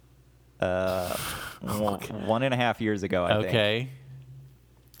 1.5 years ago, I think. Okay.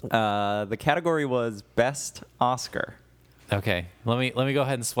 The category was Best Oscar. Okay. Let me go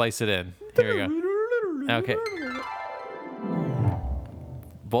ahead and splice it in. Here we go. Okay.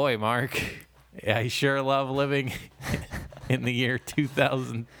 Boy, Mark, I sure love living in the year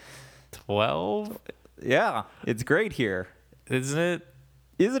 2012, Yeah, it's great here. isn't it?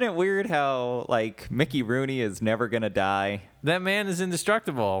 Isn't it weird how, like, Mickey Rooney is never going to die? That man is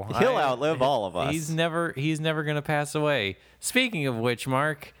indestructible. He'll outlive all of us. He's never going to pass away. Speaking of which,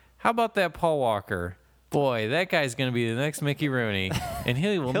 Mark, how about that Paul Walker? Boy, that guy's going to be the next Mickey Rooney, and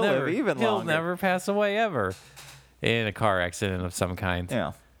he'll He'll live even longer. never pass away ever in a car accident of some kind.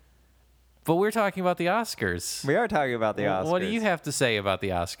 Yeah. But we're talking about the Oscars. We are talking about the Oscars. What do you have to say about the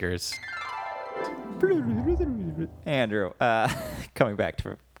Oscars? Andrew, coming back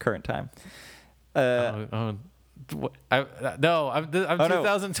to current time. I'm no.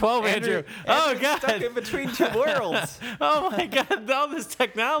 2012, Andrew. Oh God! Stuck in between two worlds. Oh my God! All this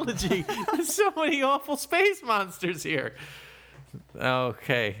technology. There's so many awful space monsters here.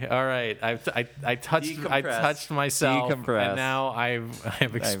 Okay, all right. I touched Decompress. myself, Decompress. and now I've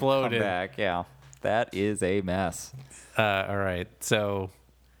I've exploded. come back. Yeah, that is a mess. All right. So,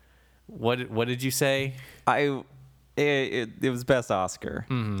 what did you say? It was Best Oscar,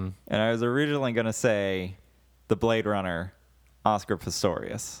 and I was originally going to say the Blade Runner, Oscar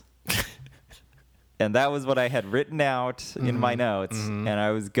Pistorius. And that was what I had written out in my notes, and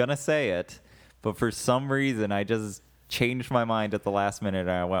I was going to say it, but for some reason I just changed my mind at the last minute,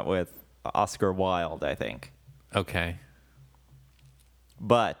 and I went with Oscar Wilde, I think. Okay.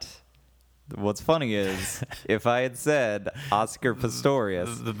 But what's funny is if I had said Oscar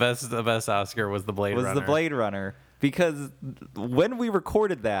Pistorius The best Oscar was the Blade was Runner. the Blade Runner, because when we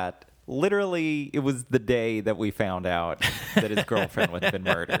recorded that, literally it was the day that we found out that his girlfriend had been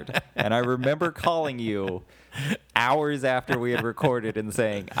murdered. And I remember calling you hours after we had recorded and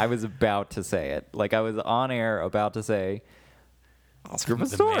saying I was about to say it. Like I was on air about to say Oscar The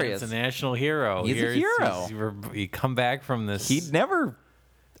man's Pistorius. a national hero. He's a hero. You come back from this. He'd never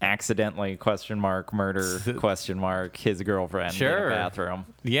accidentally murder his girlfriend in Sure. a bathroom.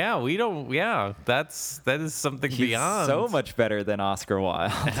 Yeah, we don't. Yeah, that is something He's beyond. so much better than Oscar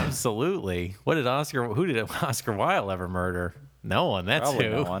Wilde. Absolutely. Who did Oscar Wilde ever murder? No one. That's Probably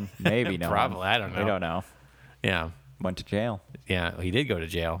who. no one. Maybe no Probably. one. I don't know. We don't know. Yeah. Went to jail. Yeah. He did go to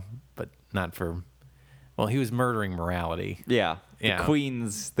jail, but not for. Well, he was murdering morality. Yeah. Yeah. The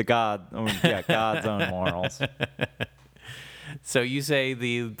Queen's, God's own morals. So you say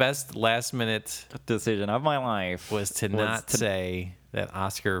the best last minute Decision of my life was to not say that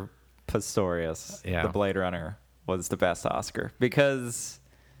Oscar. Pistorius, Yeah. the Blade Runner, was the best Oscar because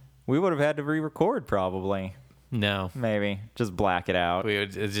we would have had to re-record probably. No. Maybe just black it out.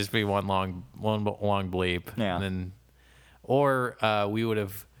 It'd just be one long bleep. Yeah. And then, or we would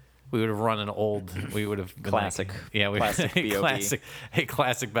have run an old. We would have been Classic. Like, Classic BOB. a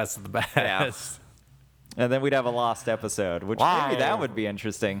classic best of the best. Yeah. And then we'd have a lost episode, which maybe that would be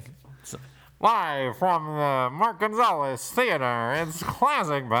interesting. Live from the Mark Gonzalez Theater, it's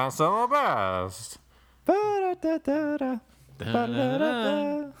classic best of the best.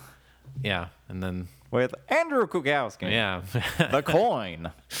 Yeah, and then With Andrew Kukowski. yeah, The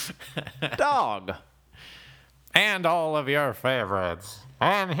Coin. Dog. and all of your favorites.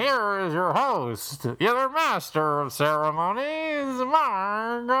 And here is your host, your master of ceremonies,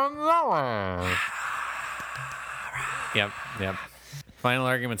 Mark Gonzalez. Yep. Final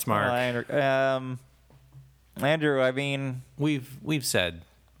arguments, Mark. Andrew, I mean, We've said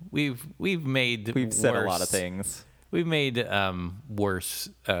we've said a lot worse- of things. We've made worse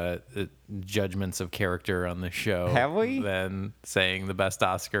judgments of character on the show. Have we? Than saying the best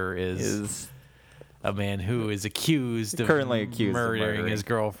Oscar is a man who is Currently accused of murdering his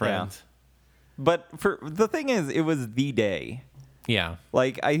girlfriend. Yeah. But the thing is, it was the day. Yeah.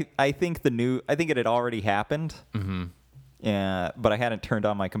 Like I think it had already happened. Mm-hmm. Yeah, but I hadn't turned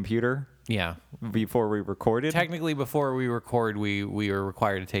on my computer Yeah. before we recorded. Technically, before we record, we were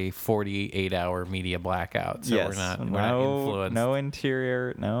required to take a 48-hour media blackout. So yes. we're not influenced. No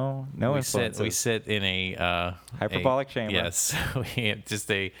interior. No influences. We sit in a Hyperbolic chamber. Yes, we have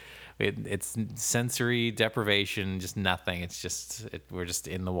just it's sensory deprivation, just nothing. It's just we're just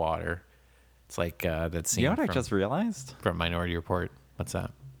in the water. It's like that scene. You know what I just realized? from Minority Report. What's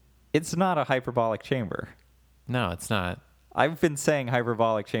that? It's not a hyperbolic chamber. No, it's not. I've been saying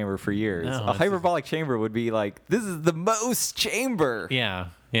hyperbolic chamber for years. No, A it's hyperbolic chamber would be like, this is the most chamber. Yeah,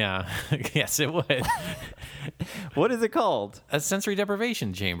 yes, it would. What is it called? A sensory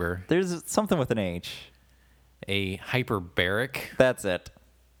deprivation chamber, There's something with an H. a hyperbaric. That's it.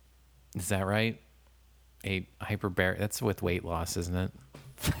 Is that right? A hyperbaric. That's with weight loss, isn't it?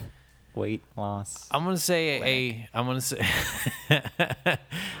 Weight loss. I'm gonna say a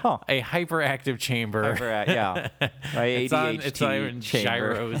hyperactive chamber. Yeah. My It's on ADHD in chamber.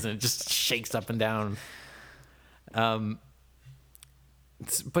 gyros and it just shakes up and down.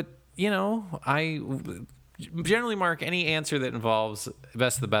 But I generally mark any answer that involves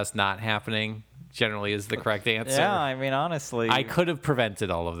best of the best not happening. Generally, is the correct answer. Yeah, I mean, honestly. I could have prevented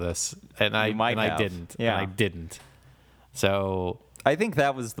all of this, and I have. didn't. Yeah. And I didn't. So I think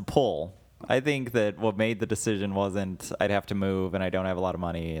that was the pull. I think that what made the decision wasn't I'd have to move and I don't have a lot of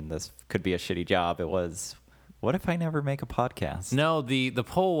money and this could be a shitty job. It was, what if I never make a podcast? no, the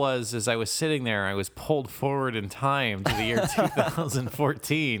poll was as I was sitting there, I was pulled forward in time to the year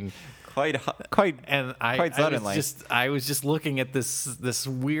 2014. Quite And Quite suddenly. I was just looking at this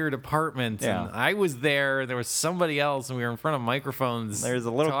weird apartment, Yeah. and I was there. And there was somebody else, and we were in front of microphones. There's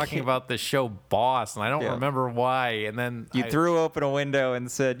a little talking kid- about the show Boss, and I don't Yeah. remember why. And then You I- threw open a window and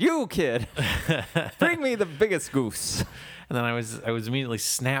said, "You kid, bring me the biggest goose." and then I was immediately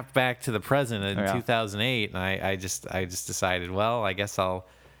snapped back to the present in Yeah. 2008, and I just decided, well, I guess I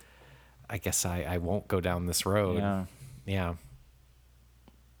won't go down this road. Yeah, Yeah.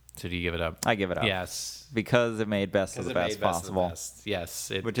 So do you give it up? I give it up. Yes. because it made best of the best possible, Yes,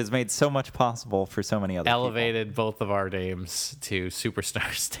 it which has made so much possible for so many other elevated both of our names to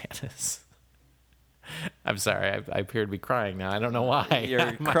superstar status. I'm sorry, I appear to be crying now. I don't know why. people.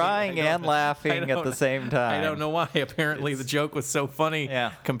 You're crying and laughing at the same time. I don't know why. Apparently, the joke was so funny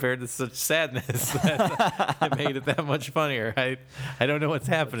compared to such sadness that it made it that much funnier. I don't know what's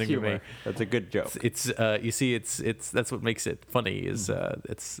happening to me. Humor. That's a good joke. It's you see, it's that's what makes it funny. Is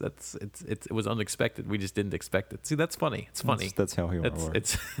it was unexpected. We just didn't expect it. See, that's funny. It's funny. That's how humor works.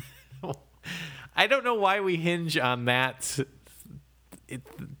 It's. I don't know why we hinge on that.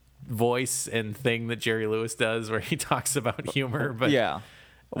 Voice and thing that Jerry Lewis does where he talks about humor, but Yeah.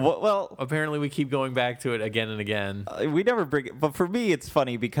 Well, Apparently, we keep going back to it again and again. we never bring it. But for me, it's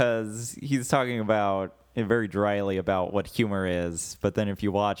funny because he's talking about very dryly about what humor is. But then if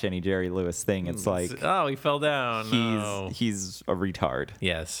you watch any Jerry Lewis thing, it's like Oh, he fell down. he's a retard.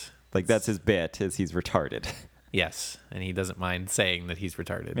 Yes. Like that's his bit is he's retarded. Yes. And he doesn't mind saying that he's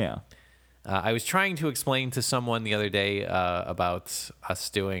retarded. Yeah. I was trying to explain to someone the other day about us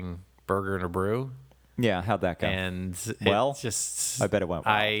doing Burger and a Brew. Yeah, how'd that go? And Well, it just I bet it went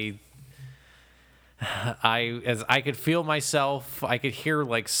well. as I could feel myself, I could hear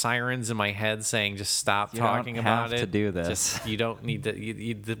like sirens in my head saying, "Just stop talking don't about have it. to do this. Just, you don't need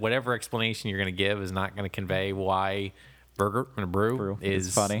to. Whatever explanation you're going to give is not going to convey why Burger and a Brew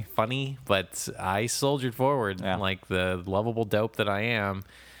is funny. But I soldiered forward like the lovable dope that I am,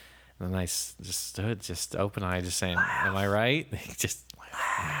 and I just stood, just open-eyed, just saying, "Am I right?" Just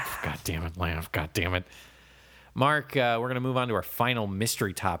laugh. God damn it, laugh. God damn it. Mark, we're going to move on to our final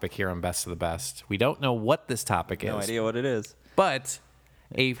mystery topic here on Best of the Best. We don't know what this topic is. No idea what it is. But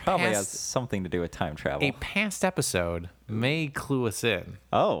Probably has something to do with time travel. a past episode may clue us in.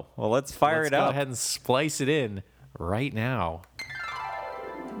 Oh, well, let's fire it Let's up. go ahead and splice it in right now.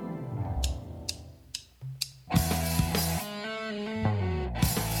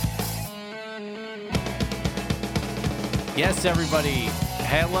 Yes, everybody.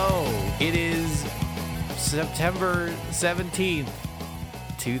 Hello. It is September 17th,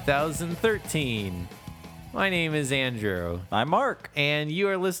 2013. My name is Andrew, I'm Mark. and you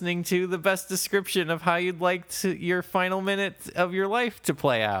are listening to the best description of how you'd like your final minute of your life to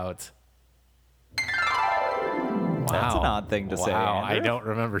play out. That's an odd thing to say, Wow, I Andrew. don't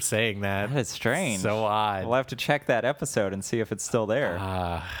remember saying that. That is strange. So odd. We'll have to check that episode and see if it's still there.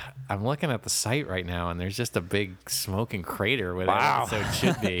 I'm looking at the site right now, and there's just a big smoking crater where Wow. that episode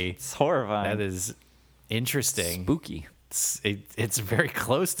should be. It's horrifying. That is interesting. spooky. It's very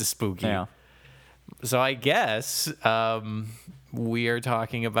close to spooky. Yeah. So I guess we are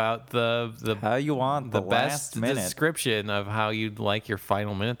talking about the How you want the best last minute. description of how you'd like your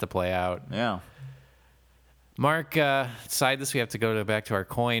final minute to play out. Yeah. Mark, side this, we have to go back to our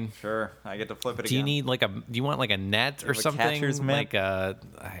coin. Sure. I get to flip it Do you again. need do you want like a net or have a something? catcher's mitt? Like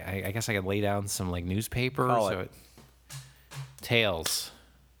I guess I could lay down some like newspaper. Call so it. Tails.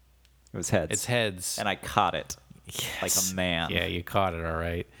 It was heads. It's heads. And I caught it like Yes. a man. Yeah, you caught it all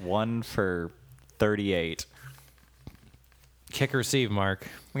right. 1 for 38. Kick or receive, Mark.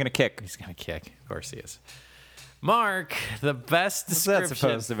 I'm going to kick. He's gonna kick. Of course he is. Mark, the best What's description. that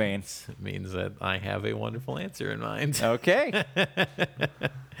supposed to mean? It means that I have a wonderful answer in mind. Okay.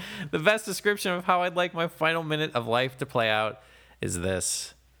 The best description of how I'd like my final minute of life to play out is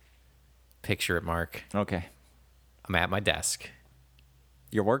this. Picture it, Mark. Okay. I'm at my desk.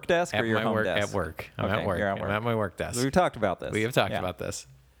 Your work desk At or your my home work. desk? At work. I'm Okay, at work. you're at work. I'm at my work desk. We've talked about this. We have talked Yeah. about this.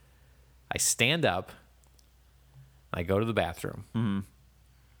 I stand up. I go to the bathroom. Mm-hmm.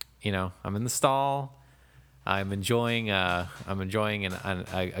 You know, I'm in the stall. I'm enjoying. A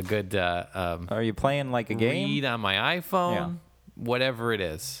good Are you playing like a game? read on my iPhone. Yeah. Whatever it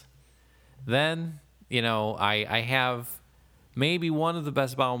is. Then I have maybe one of the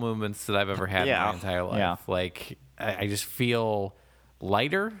best bowel movements that I've ever had in my entire life. Yeah. Like I just feel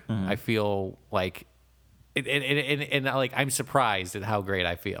lighter. Mm-hmm. I feel like and like I'm surprised at how great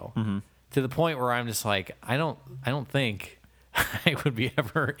I feel. Mm-hmm. To the point where I'm just like I don't think I would be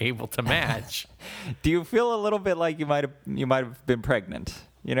ever able to match. Do you feel a little bit like you might have been pregnant?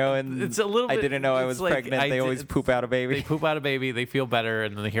 You know, and It's a little bit- I didn't know I it's was like pregnant. They always poop out a They baby. poop out a baby, they feel better,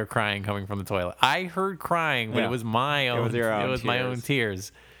 and then they hear crying coming from the toilet. I heard crying, but Yeah. it was my own. was your own It was my own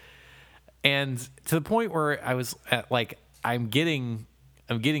tears. And to the point where I was at, like, I'm getting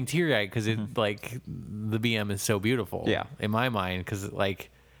teary eyed because it like the BM is so beautiful. Yeah. In my mind, because like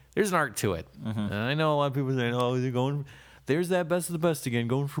there's an art to it. And I know a lot of people saying, "Oh, they're going." There's that best of the best again,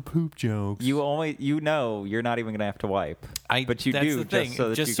 going for poop jokes. You know you're not even gonna have to wipe. But you that's do the thing. just so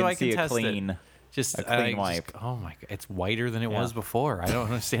that you so can I see a test it. clean. Just a clean wipe. oh my god, it's whiter than it Yeah. was before. I don't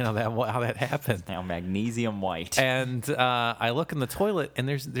understand how that happened. Now magnesium white. And I look in the toilet, and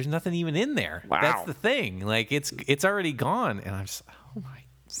there's nothing even in there. Wow. That's the thing. Like it's already gone, and I'm just oh my.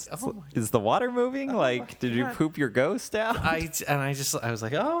 Is the water moving? Like, did you poop your ghost out? I was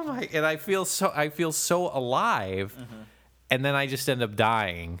like oh my, and I feel so alive, and then I just end up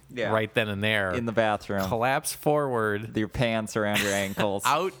dying right then and there In the bathroom. collapse forward Your pants around your ankles.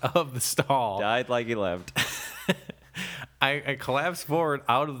 out of the stall. Died like you lived. I collapse forward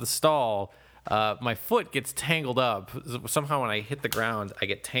out of the stall. My foot gets tangled up. Somehow when I hit the ground, I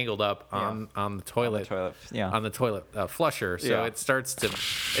get tangled up on the toilet. On the toilet flusher. So it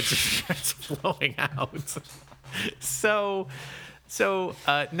just starts flowing out. So So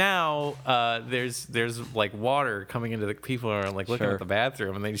now there's like water coming into the people are like looking Sure. at the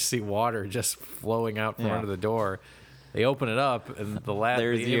bathroom and they just see water just flowing out from Yeah. under the door. They open it up and the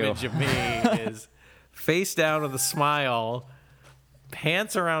There's you. image of me is face down with a smile,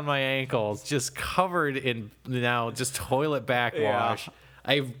 pants around my ankles, just covered in now just toilet backwash.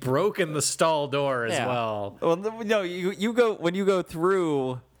 I've broken the stall door as well. Well, no, you go when you go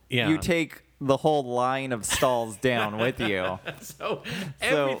through. Yeah. You take the whole line of stalls down with you. So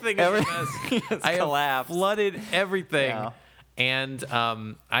everything is a everything mess. is I have collapsed. flooded everything. Yeah. And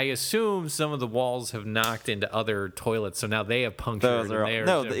I assume some of the walls have knocked into other toilets, so now they have punctured. Those are and they are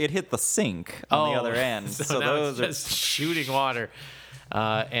no. just- It hit the sink on the other end. So, now those it's just shooting water.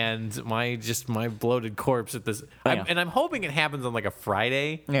 And my bloated corpse at this, Yeah. I'm hoping it happens on like a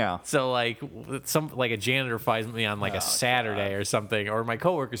Friday. Yeah. So like a janitor finds me on like a Saturday or something, or my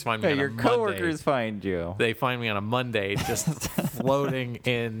coworkers find me Yeah, on your a Monday. coworkers find you. They find me on a Monday just floating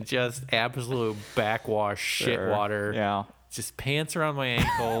in just absolute backwash shit Sure. water. Yeah. Just pants around my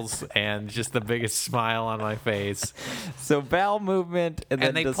ankles and just the biggest smile on my face. So bowel movement and then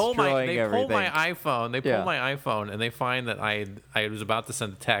And they destroying pull everything. my iPhone. They pull Yeah. my iPhone and they find that I was about to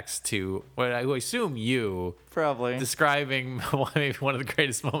send a text to what I assume you Probably. describing maybe one of the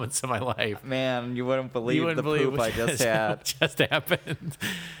greatest moments of my life. Man, you wouldn't believe You wouldn't the believe poop what I just had. what just happened.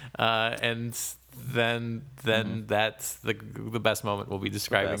 And then that's the best moment. Will be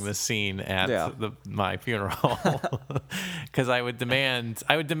describing best. the scene at Yeah. my funeral, because I would demand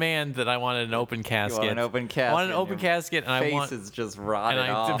that I wanted an open casket. an open I want an casket, open your casket, and I Face want. is just And rotted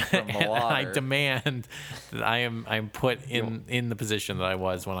off from the and water. I demand that I'm put in the position that I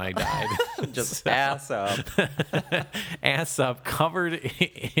was when I died. just ass up. Ass up, covered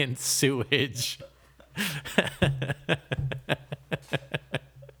in sewage.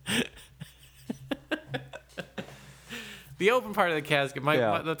 The open part of the casket,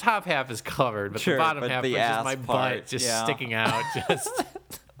 the top half is covered, but Sure, the bottom but half, the which is ass my part, butt, just yeah. sticking out,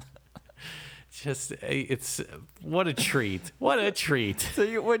 it's what a treat! What a treat!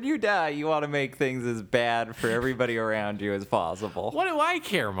 So when you die, you want to make things as bad for everybody around you as possible. What do I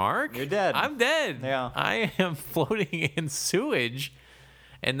care, Mark? You're dead. I'm dead. Yeah. I am floating in sewage,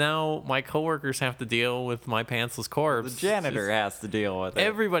 and now my coworkers have to deal with my pantsless corpse. The janitor has to deal with it.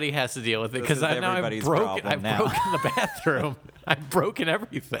 Everybody has to deal with it This because is I've everybody's broken. problem I've now. broken the bathroom. I've broken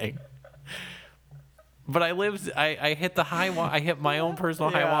everything. But I lived. I hit the high. I hit my own personal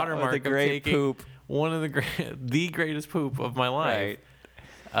high Yeah, water with mark. a of great taking poop. One of the greatest poop of my life.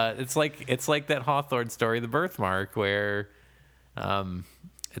 Right. It's like that Hawthorne story, The Birthmark, where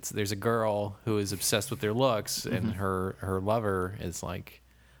there's a girl who is obsessed with their looks, and her lover is like,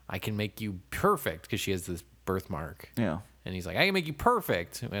 I can make you perfect, because she has this birthmark. Yeah. And he's like, I can make you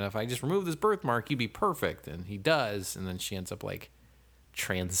perfect, and if I just remove this birthmark, you'd be perfect. And he does, and then she ends up like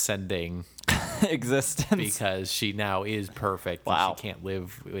transcending Existence. because she now is perfect. Wow. And she can't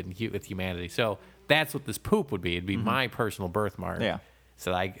live with humanity. So that's what this poop would be. It'd be my personal birthmark. Yeah.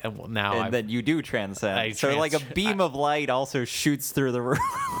 So And then you do transcend. I So like a beam of light also shoots through the roof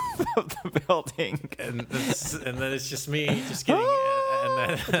of the building. and then it's just me just getting and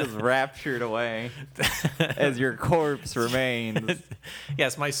then Just raptured away as your corpse remains.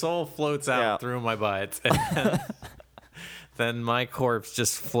 yes, my soul floats out Yeah. through my butt. And then my corpse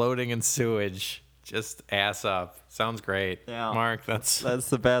just floating in sewage, just ass up. Sounds great. Yeah. Mark, that's That's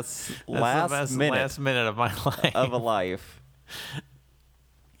the best the last best minute last minute of my life. of a life.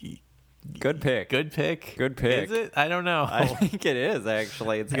 Good pick. Good pick. Good pick. Is it? I don't know. I think it is,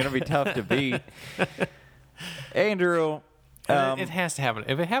 actually. It's going to be tough to beat. Andrew. It has to happen.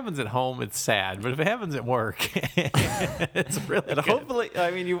 If it happens at home, it's sad. But if it happens at work, it's really And good. hopefully,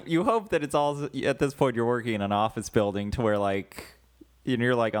 I mean, you hope that it's all, at this point, you're working in an office building to where, like,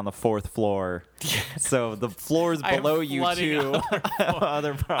 you're like on the 4th floor. So the floors I'm below you, flooding too, have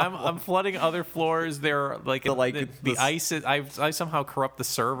other problems. I'm flooding other floors. They're like, So, like, the the- ice. I somehow corrupt the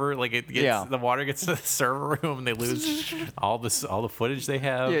server. Like it gets Yeah. the water gets to the server room and they lose all the footage they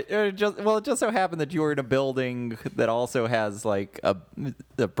have. Yeah, it just so happened that you were in a building that also has like a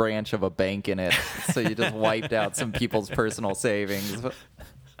branch of a bank in it, so you just wiped out some people's personal savings.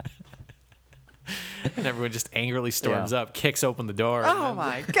 And everyone just angrily storms Yeah. up, kicks open the door. and Oh then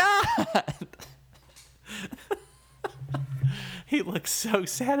my god! He looks so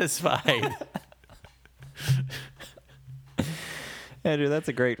satisfied. Andrew, that's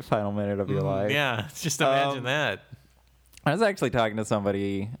a great final minute of your life. Yeah, just imagine that. I was actually talking to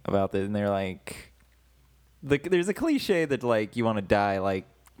somebody about this, and they're like, there's a cliche that like you want to die like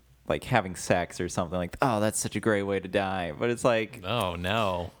having sex or something, like, oh, that's such a great way to die. But it's like, Oh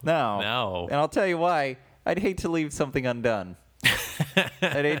no. no. No. And I'll tell you why. I'd hate to leave something undone.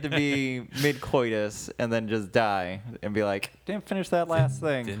 I'd hate to be mid-coitus and then just die and be like, didn't finish that last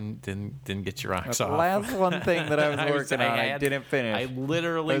thing. Didn't get your rocks The off. last one thing that I was working on, I didn't finish. I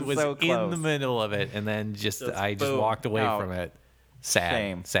literally was so in the close. middle of it, and then I just boom, walked away out. from it.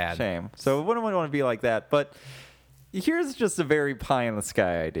 Sad. Shame. So I wouldn't want to be like that. But here's just a very pie in the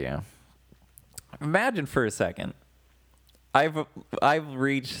sky idea. Imagine for a second, I've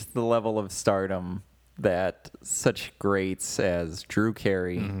reached the level of stardom that such greats as Drew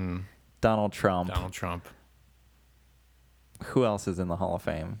Carey, Donald Trump. Who else is in the Hall of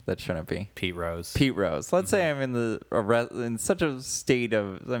Fame that shouldn't be? Pete Rose. Let's say I'm in such a state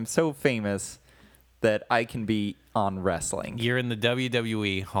of, I'm so famous that I can be on wrestling. You're in the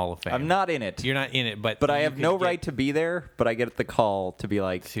WWE Hall of Fame. I'm not in it. You're not in it, but I you have could no get right to be there, but I get the call to be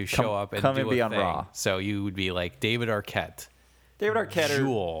like, to show up and come do and be a on thing. Raw. So you would be like David Arquette, David Arquette,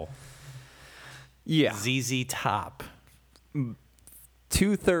 Jewel, yeah, ZZ Top,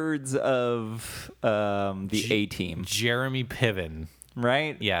 2/3 of the A team, Jeremy Piven.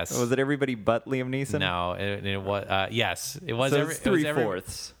 right? Yes. Was it everybody but Liam Neeson? No, it was yes, it was. So it's it was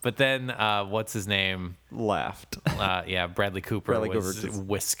 3/4 But then what's his name? left. Yeah, Bradley Cooper Bradley was Cooper just-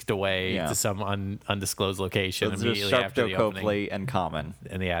 whisked away Yeah. to some undisclosed location So it's just immediately Sharp after Joe the opening. Copley and Common.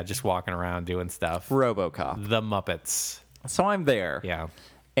 And yeah, just walking around doing stuff. RoboCop. The Muppets. So I'm there. Yeah.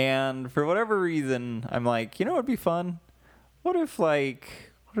 And for whatever reason, I'm like, you know what would be fun? What if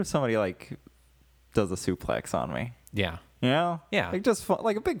somebody like does a suplex on me? Yeah. You know? Yeah. Like just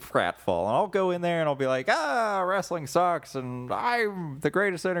like a big pratfall. And I'll go in there and I'll be like, wrestling sucks and I'm the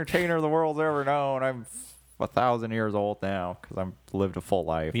greatest entertainer the world's ever known. I'm 1,000 years old now because I've lived a full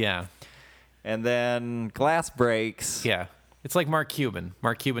life. Yeah. And then glass breaks. Yeah. It's like Mark Cuban.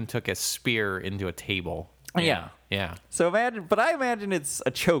 Mark Cuban took a spear into a table. Yeah. Yeah. So I imagine it's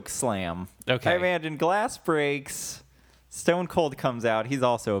a choke slam. Okay. I imagine glass breaks. Stone Cold comes out. He's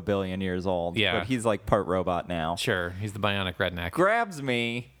also a billion years old. Yeah. But he's like part robot now. Sure. He's the bionic redneck. Grabs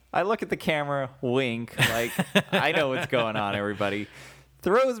me. I look at the camera, wink, like, I know what's going on, everybody.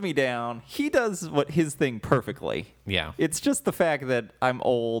 Throws me down. He does his thing perfectly. Yeah. It's just the fact that I'm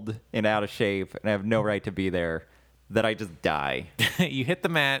old and out of shape and I have no right to be there that I just die. You hit the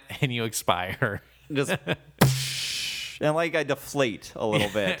mat and you expire. Just and like I deflate a little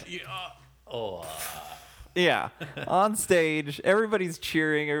bit. Yeah. On stage, everybody's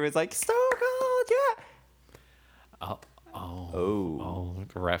cheering. Everybody's like, Stone Cold, yeah. Oh,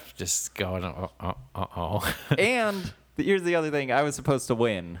 the ref just going, oh. And here's the other thing. I was supposed to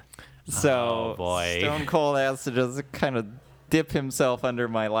win. So Oh, boy. Stone Cold has to just kind of dip himself under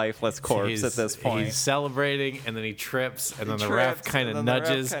my lifeless corpse at this point. He's celebrating, and then he trips, and then the Trips, ref kind of and then the ref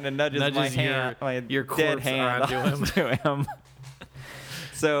nudges, kinda nudges my hand, my your dead corpse hand onto him. him.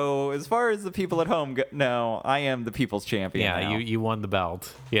 So as far as the people at home go, no, I am the people's champion. Yeah, now. you won the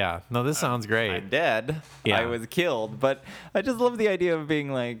belt. Yeah, no, this sounds great. I'm dead. Yeah. I was killed. But I just love the idea of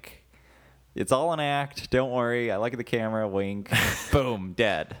being like, it's all an act. Don't worry. I look at the camera, wink, boom,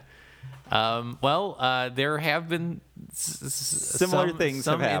 dead. Well, there have been Similar things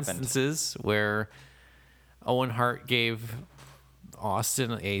some have happened. instances where Owen Hart gave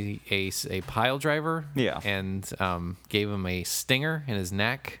Austin a pile driver, Yeah. and gave him a stinger in his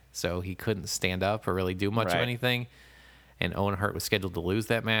neck, so he couldn't stand up or really do much of Right. anything. And Owen Hart was scheduled to lose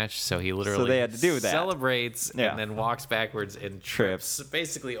that match, so he literally they had to do that. celebrates Yeah. and then walks backwards and Trips. trips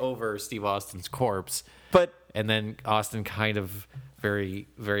basically over Steve Austin's corpse. But And then Austin kind of very,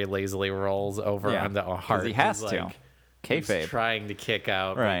 very lazily rolls over Yeah, onto 'cause Hart. he has He's to. like, Kayfabe. he's trying to kick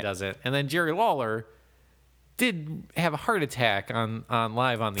out, but Right. he doesn't. And then Jerry Lawler did have a heart attack on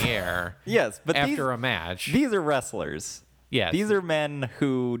live on the air. Yes, but after a match. these are wrestlers. Yes. These are men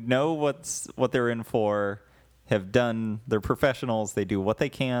who know what they're in for, have done, they're professionals, they do what they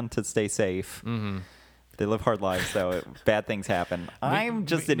can to stay safe. Mm-hmm. They live hard lives, so bad things happen. I'm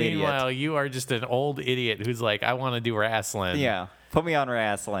just an idiot. Meanwhile, you are just an old idiot who's like, I want to do wrestling. Yeah, put me on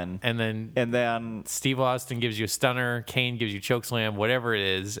wrestling. And then And then Steve Austin gives you a stunner, Kane gives you chokeslam, whatever it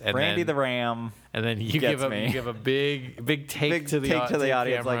is, and Randy then, the Ram. and then you gets give me. a big take Big to the take to the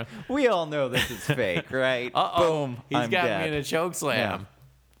audience, camera. like, we all know this is fake, right? Uh-oh, Boom, he's I'm got dead. me in a chokeslam. Yeah.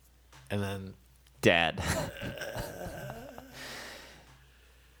 And then Dead.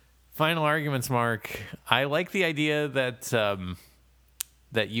 final arguments, Mark. I like the idea that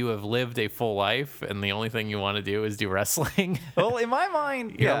that you have lived a full life, and the only thing you want to do is do wrestling. Well, in my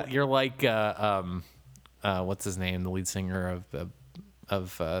mind, yeah. You're like what's his name, the lead singer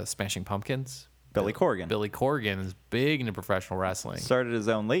of Smashing Pumpkins, Billy Corgan. Billy Corgan is big into professional wrestling. Started his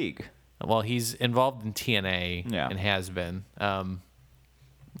own league. Well, he's involved in TNA Yeah. and has been.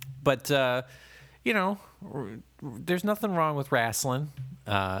 But you know, there's nothing wrong with wrestling.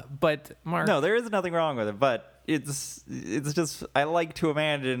 But Mark, No, there is nothing wrong with it, but it's just I like to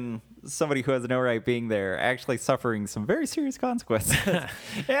imagine somebody who has no right being there actually suffering some very serious consequences.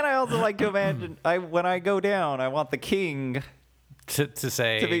 And I also like to imagine when I go down, I want the king to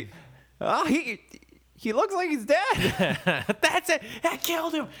say to be he looks like he's dead. that's it. That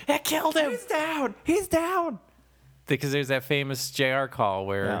killed him. That killed him. He's down. Because there's that famous JR call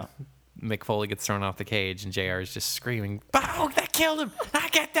where Yeah. Mick Foley gets thrown off the cage and JR is just screaming, "Oh, that killed him!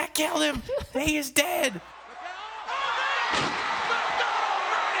 That killed him! He is dead!"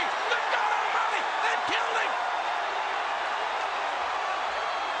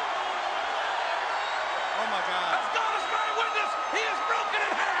 Oh my God. As God is my witness, he is broken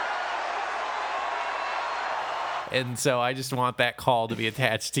in half. And so I just want that call to be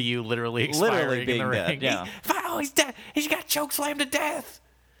attached to you literally expiring being in the dead, ring. yeah. Oh, he's dead. He's got chokeslammed to death.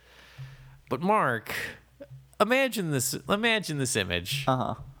 But Mark, imagine this image.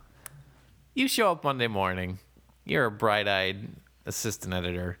 Uh-huh. You show up Monday morning. You're a bright-eyed assistant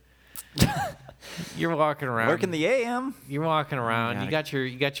editor. You're walking around. Working the AM. You're walking around. Yeah.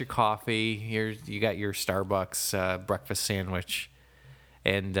 You got your coffee. You got your Starbucks breakfast sandwich,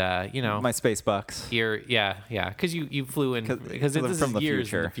 and My space bucks. you're because you flew in because they're this from is the years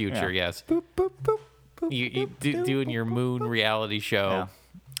future. in the future. Yeah. Yes, Boop, boop, boop, boop, you boop, boop, doing your moon reality show,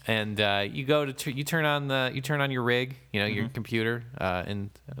 and you go to you turn on your rig, your computer, and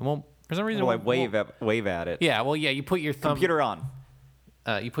it won't for some reason. Well, I it won't- wave at it. Yeah, well, yeah, you put your thumb. Computer on.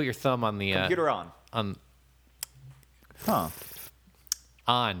 You put your thumb on the Computer on. on Huh.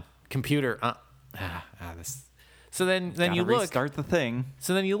 on computer. This. So then Gotta you look. restart the thing.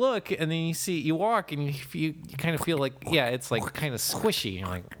 So then you look, and then you walk, and you kind of feel like, it's like kind of squishy. You're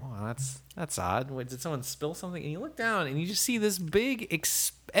like, oh, that's odd. Wait, did someone spill something? And you look down, and you just see this big,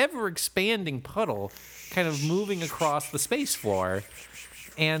 ever expanding puddle, kind of moving across the space floor.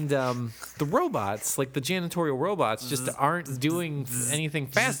 And the robots, like the janitorial robots, just aren't doing anything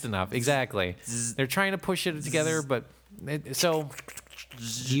fast enough. Exactly. They're trying to push it together, but so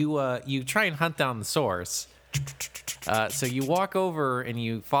you try and hunt down the source. So you walk over and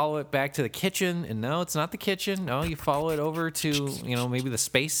you follow it back to the kitchen, and no, it's not the kitchen. No, you follow it over to maybe the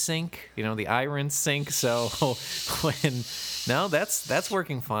space sink, the iron sink. So that's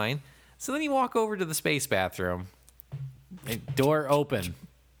working fine. So then you walk over to the space bathroom. Door open.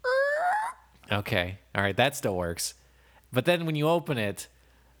 Okay, all right, that still works. But then when you open it,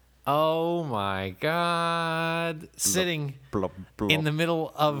 oh my God! Sitting Blub, blub. in the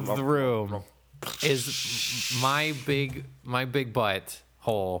middle of the room is my big butt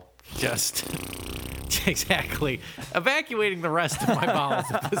hole, just exactly evacuating the rest of my bowels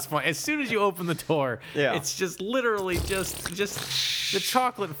at this point. As soon as you open the door, it's just literally just the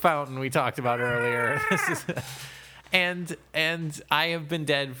chocolate fountain we talked about earlier. This is, and I have been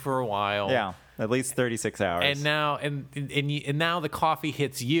dead for a while. Yeah, at least 36 hours. And now and now the coffee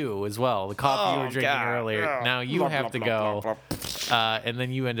hits you as well. The coffee you were drinking earlier. Now you have to go, and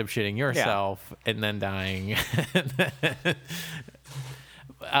then you end up shitting yourself and then dying.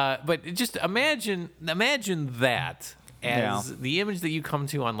 But just imagine that as the image that you come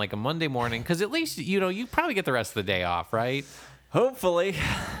to on like a Monday morning, because at least you probably get the rest of the day off, right? Hopefully.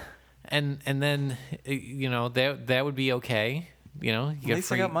 And then that would be okay. You At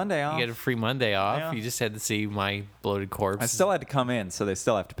least I got Monday off. You get a free Monday off. Yeah. You just had to see my bloated corpse. I still had to come in, so they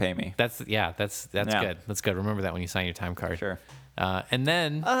still have to pay me. That's good. That's good. Remember that when you sign your time card. Sure. And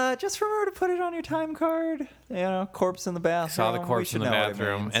then Just remember to put it on your time card. Corpse in the bathroom. saw the We corpse should in the know what it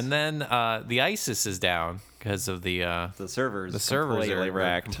bathroom. means. And then the ISIS is down because of the servers. the servers completely are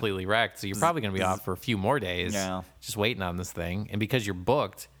wrecked. completely wrecked. So you're probably going to be off for a few more days. Yeah. Just waiting on this thing. And because you're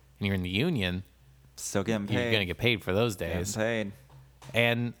booked and you're in the union, Still getting paid. you're going to get paid for those Getting days. paid.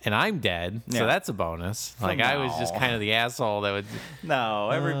 And I'm dead, so Yeah. that's a bonus. Like I was just No. kind of the asshole that would. No,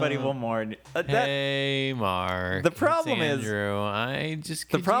 everybody will mourn. Hey, Mark. The problem it's is- Andrew. I just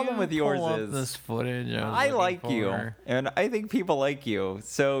The could problem you with yours pull up is this footage. I was like looking you, for? and I think people like you.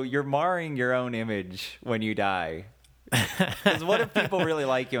 So you're marring your own image when you die. Because what if people really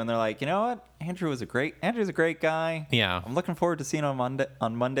like you and they're like, you know what, Andrew's a great guy. Yeah. I'm looking forward to seeing him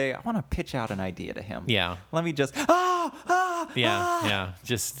on Monday. I want to pitch out an idea to him. Yeah. Let me just Yeah.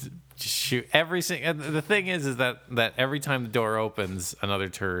 Just shoot every single. The thing is that every time the door opens, another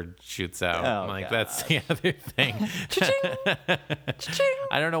turd shoots out. Oh, like God. that's the other thing.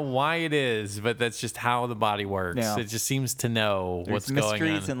 I don't know why it is, but that's just how the body works. Yeah. It just seems to know There's what's going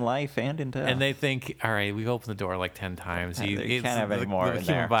mysteries on. in life and in death. And they think, all right, we've opened the door like 10 times. You can't have any more The in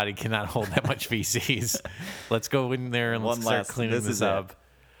human there. body cannot hold that much feces. Let's go in there and let's One start last- cleaning this this is it. up.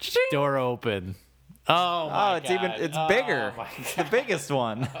 Door open. Oh my it's God. it's bigger. Oh, my It's the biggest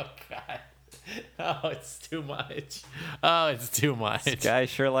one. Oh God. Oh, it's too much. Oh, it's too much. Guy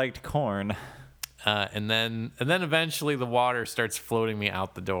sure liked corn. And then eventually the water starts floating me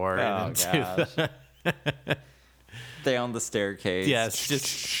out the door. Oh, and into gosh. Down the staircase. Yes,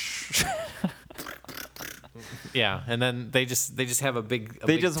 just yeah, and then they just have a big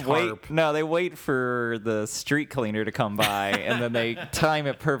They just tarp. wait. No, they wait for the street cleaner to come by, and then they time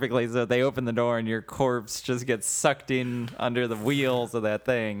it perfectly so they open the door, and your corpse just gets sucked in under the wheels of that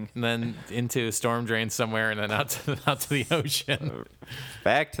thing. And then into a storm drain somewhere, and then out to the ocean.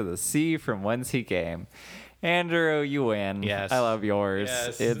 Back to the sea from whence he came. Andrew, you win. Yes. I love yours.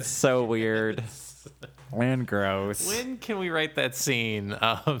 Yes. It's so weird and gross. When can we write that scene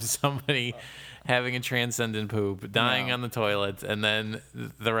of somebody having a transcendent poop, dying No. on the toilet, and then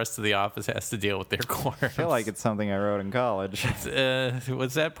the rest of the office has to deal with their corpse? I feel like it's something I wrote in college.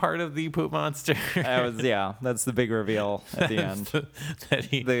 Was that part of the poop monster? That's the big reveal at the end.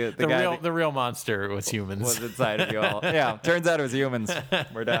 That the real monster was humans. Was inside of you all. Yeah, turns out it was humans.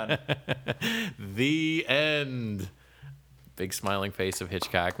 We're done. The end. Big smiling face of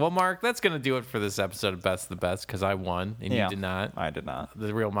Hitchcock. Well, Mark, that's going to do it for this episode of Best of the Best because I won and you did not. I did not.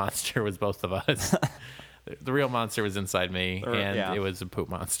 The real monster was both of us. The real monster was inside me, and it was a poop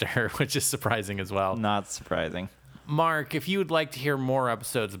monster, which is surprising as well. Not surprising. Mark, if you would like to hear more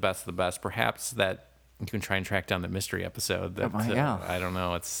episodes of Best of the Best, perhaps that you can try and track down the mystery episode. That I don't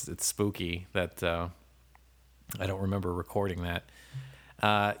know. It's spooky that I don't remember recording that.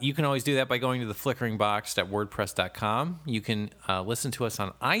 You can always do that by going to theflickeringbox.wordpress.com. You can listen to us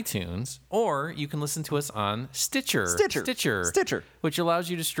on iTunes, or you can listen to us on Stitcher, which allows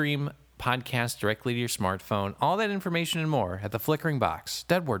you to stream podcasts directly to your smartphone. All that information and more at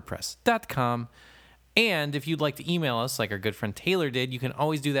theflickeringbox.wordpress.com. And if you'd like to email us like our good friend Taylor did, you can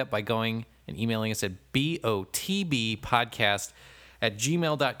always do that by going and emailing us at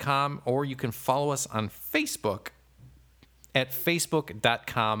botbpodcast@gmail.com, or you can follow us on Facebook at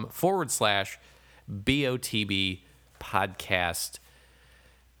facebook.com/BOTB podcast.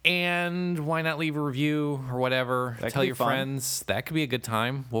 And why not leave a review or whatever? Tell your friends. That could be a good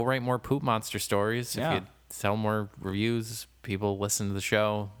time. We'll write more poop monster stories. Yeah. If you tell more reviews, people listen to the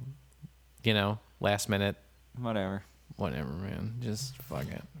show, last minute. Whatever, man. Just fuck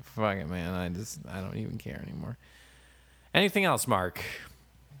it, man. I don't even care anymore. Anything else, Mark?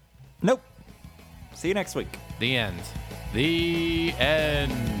 Nope. See you next week. The end.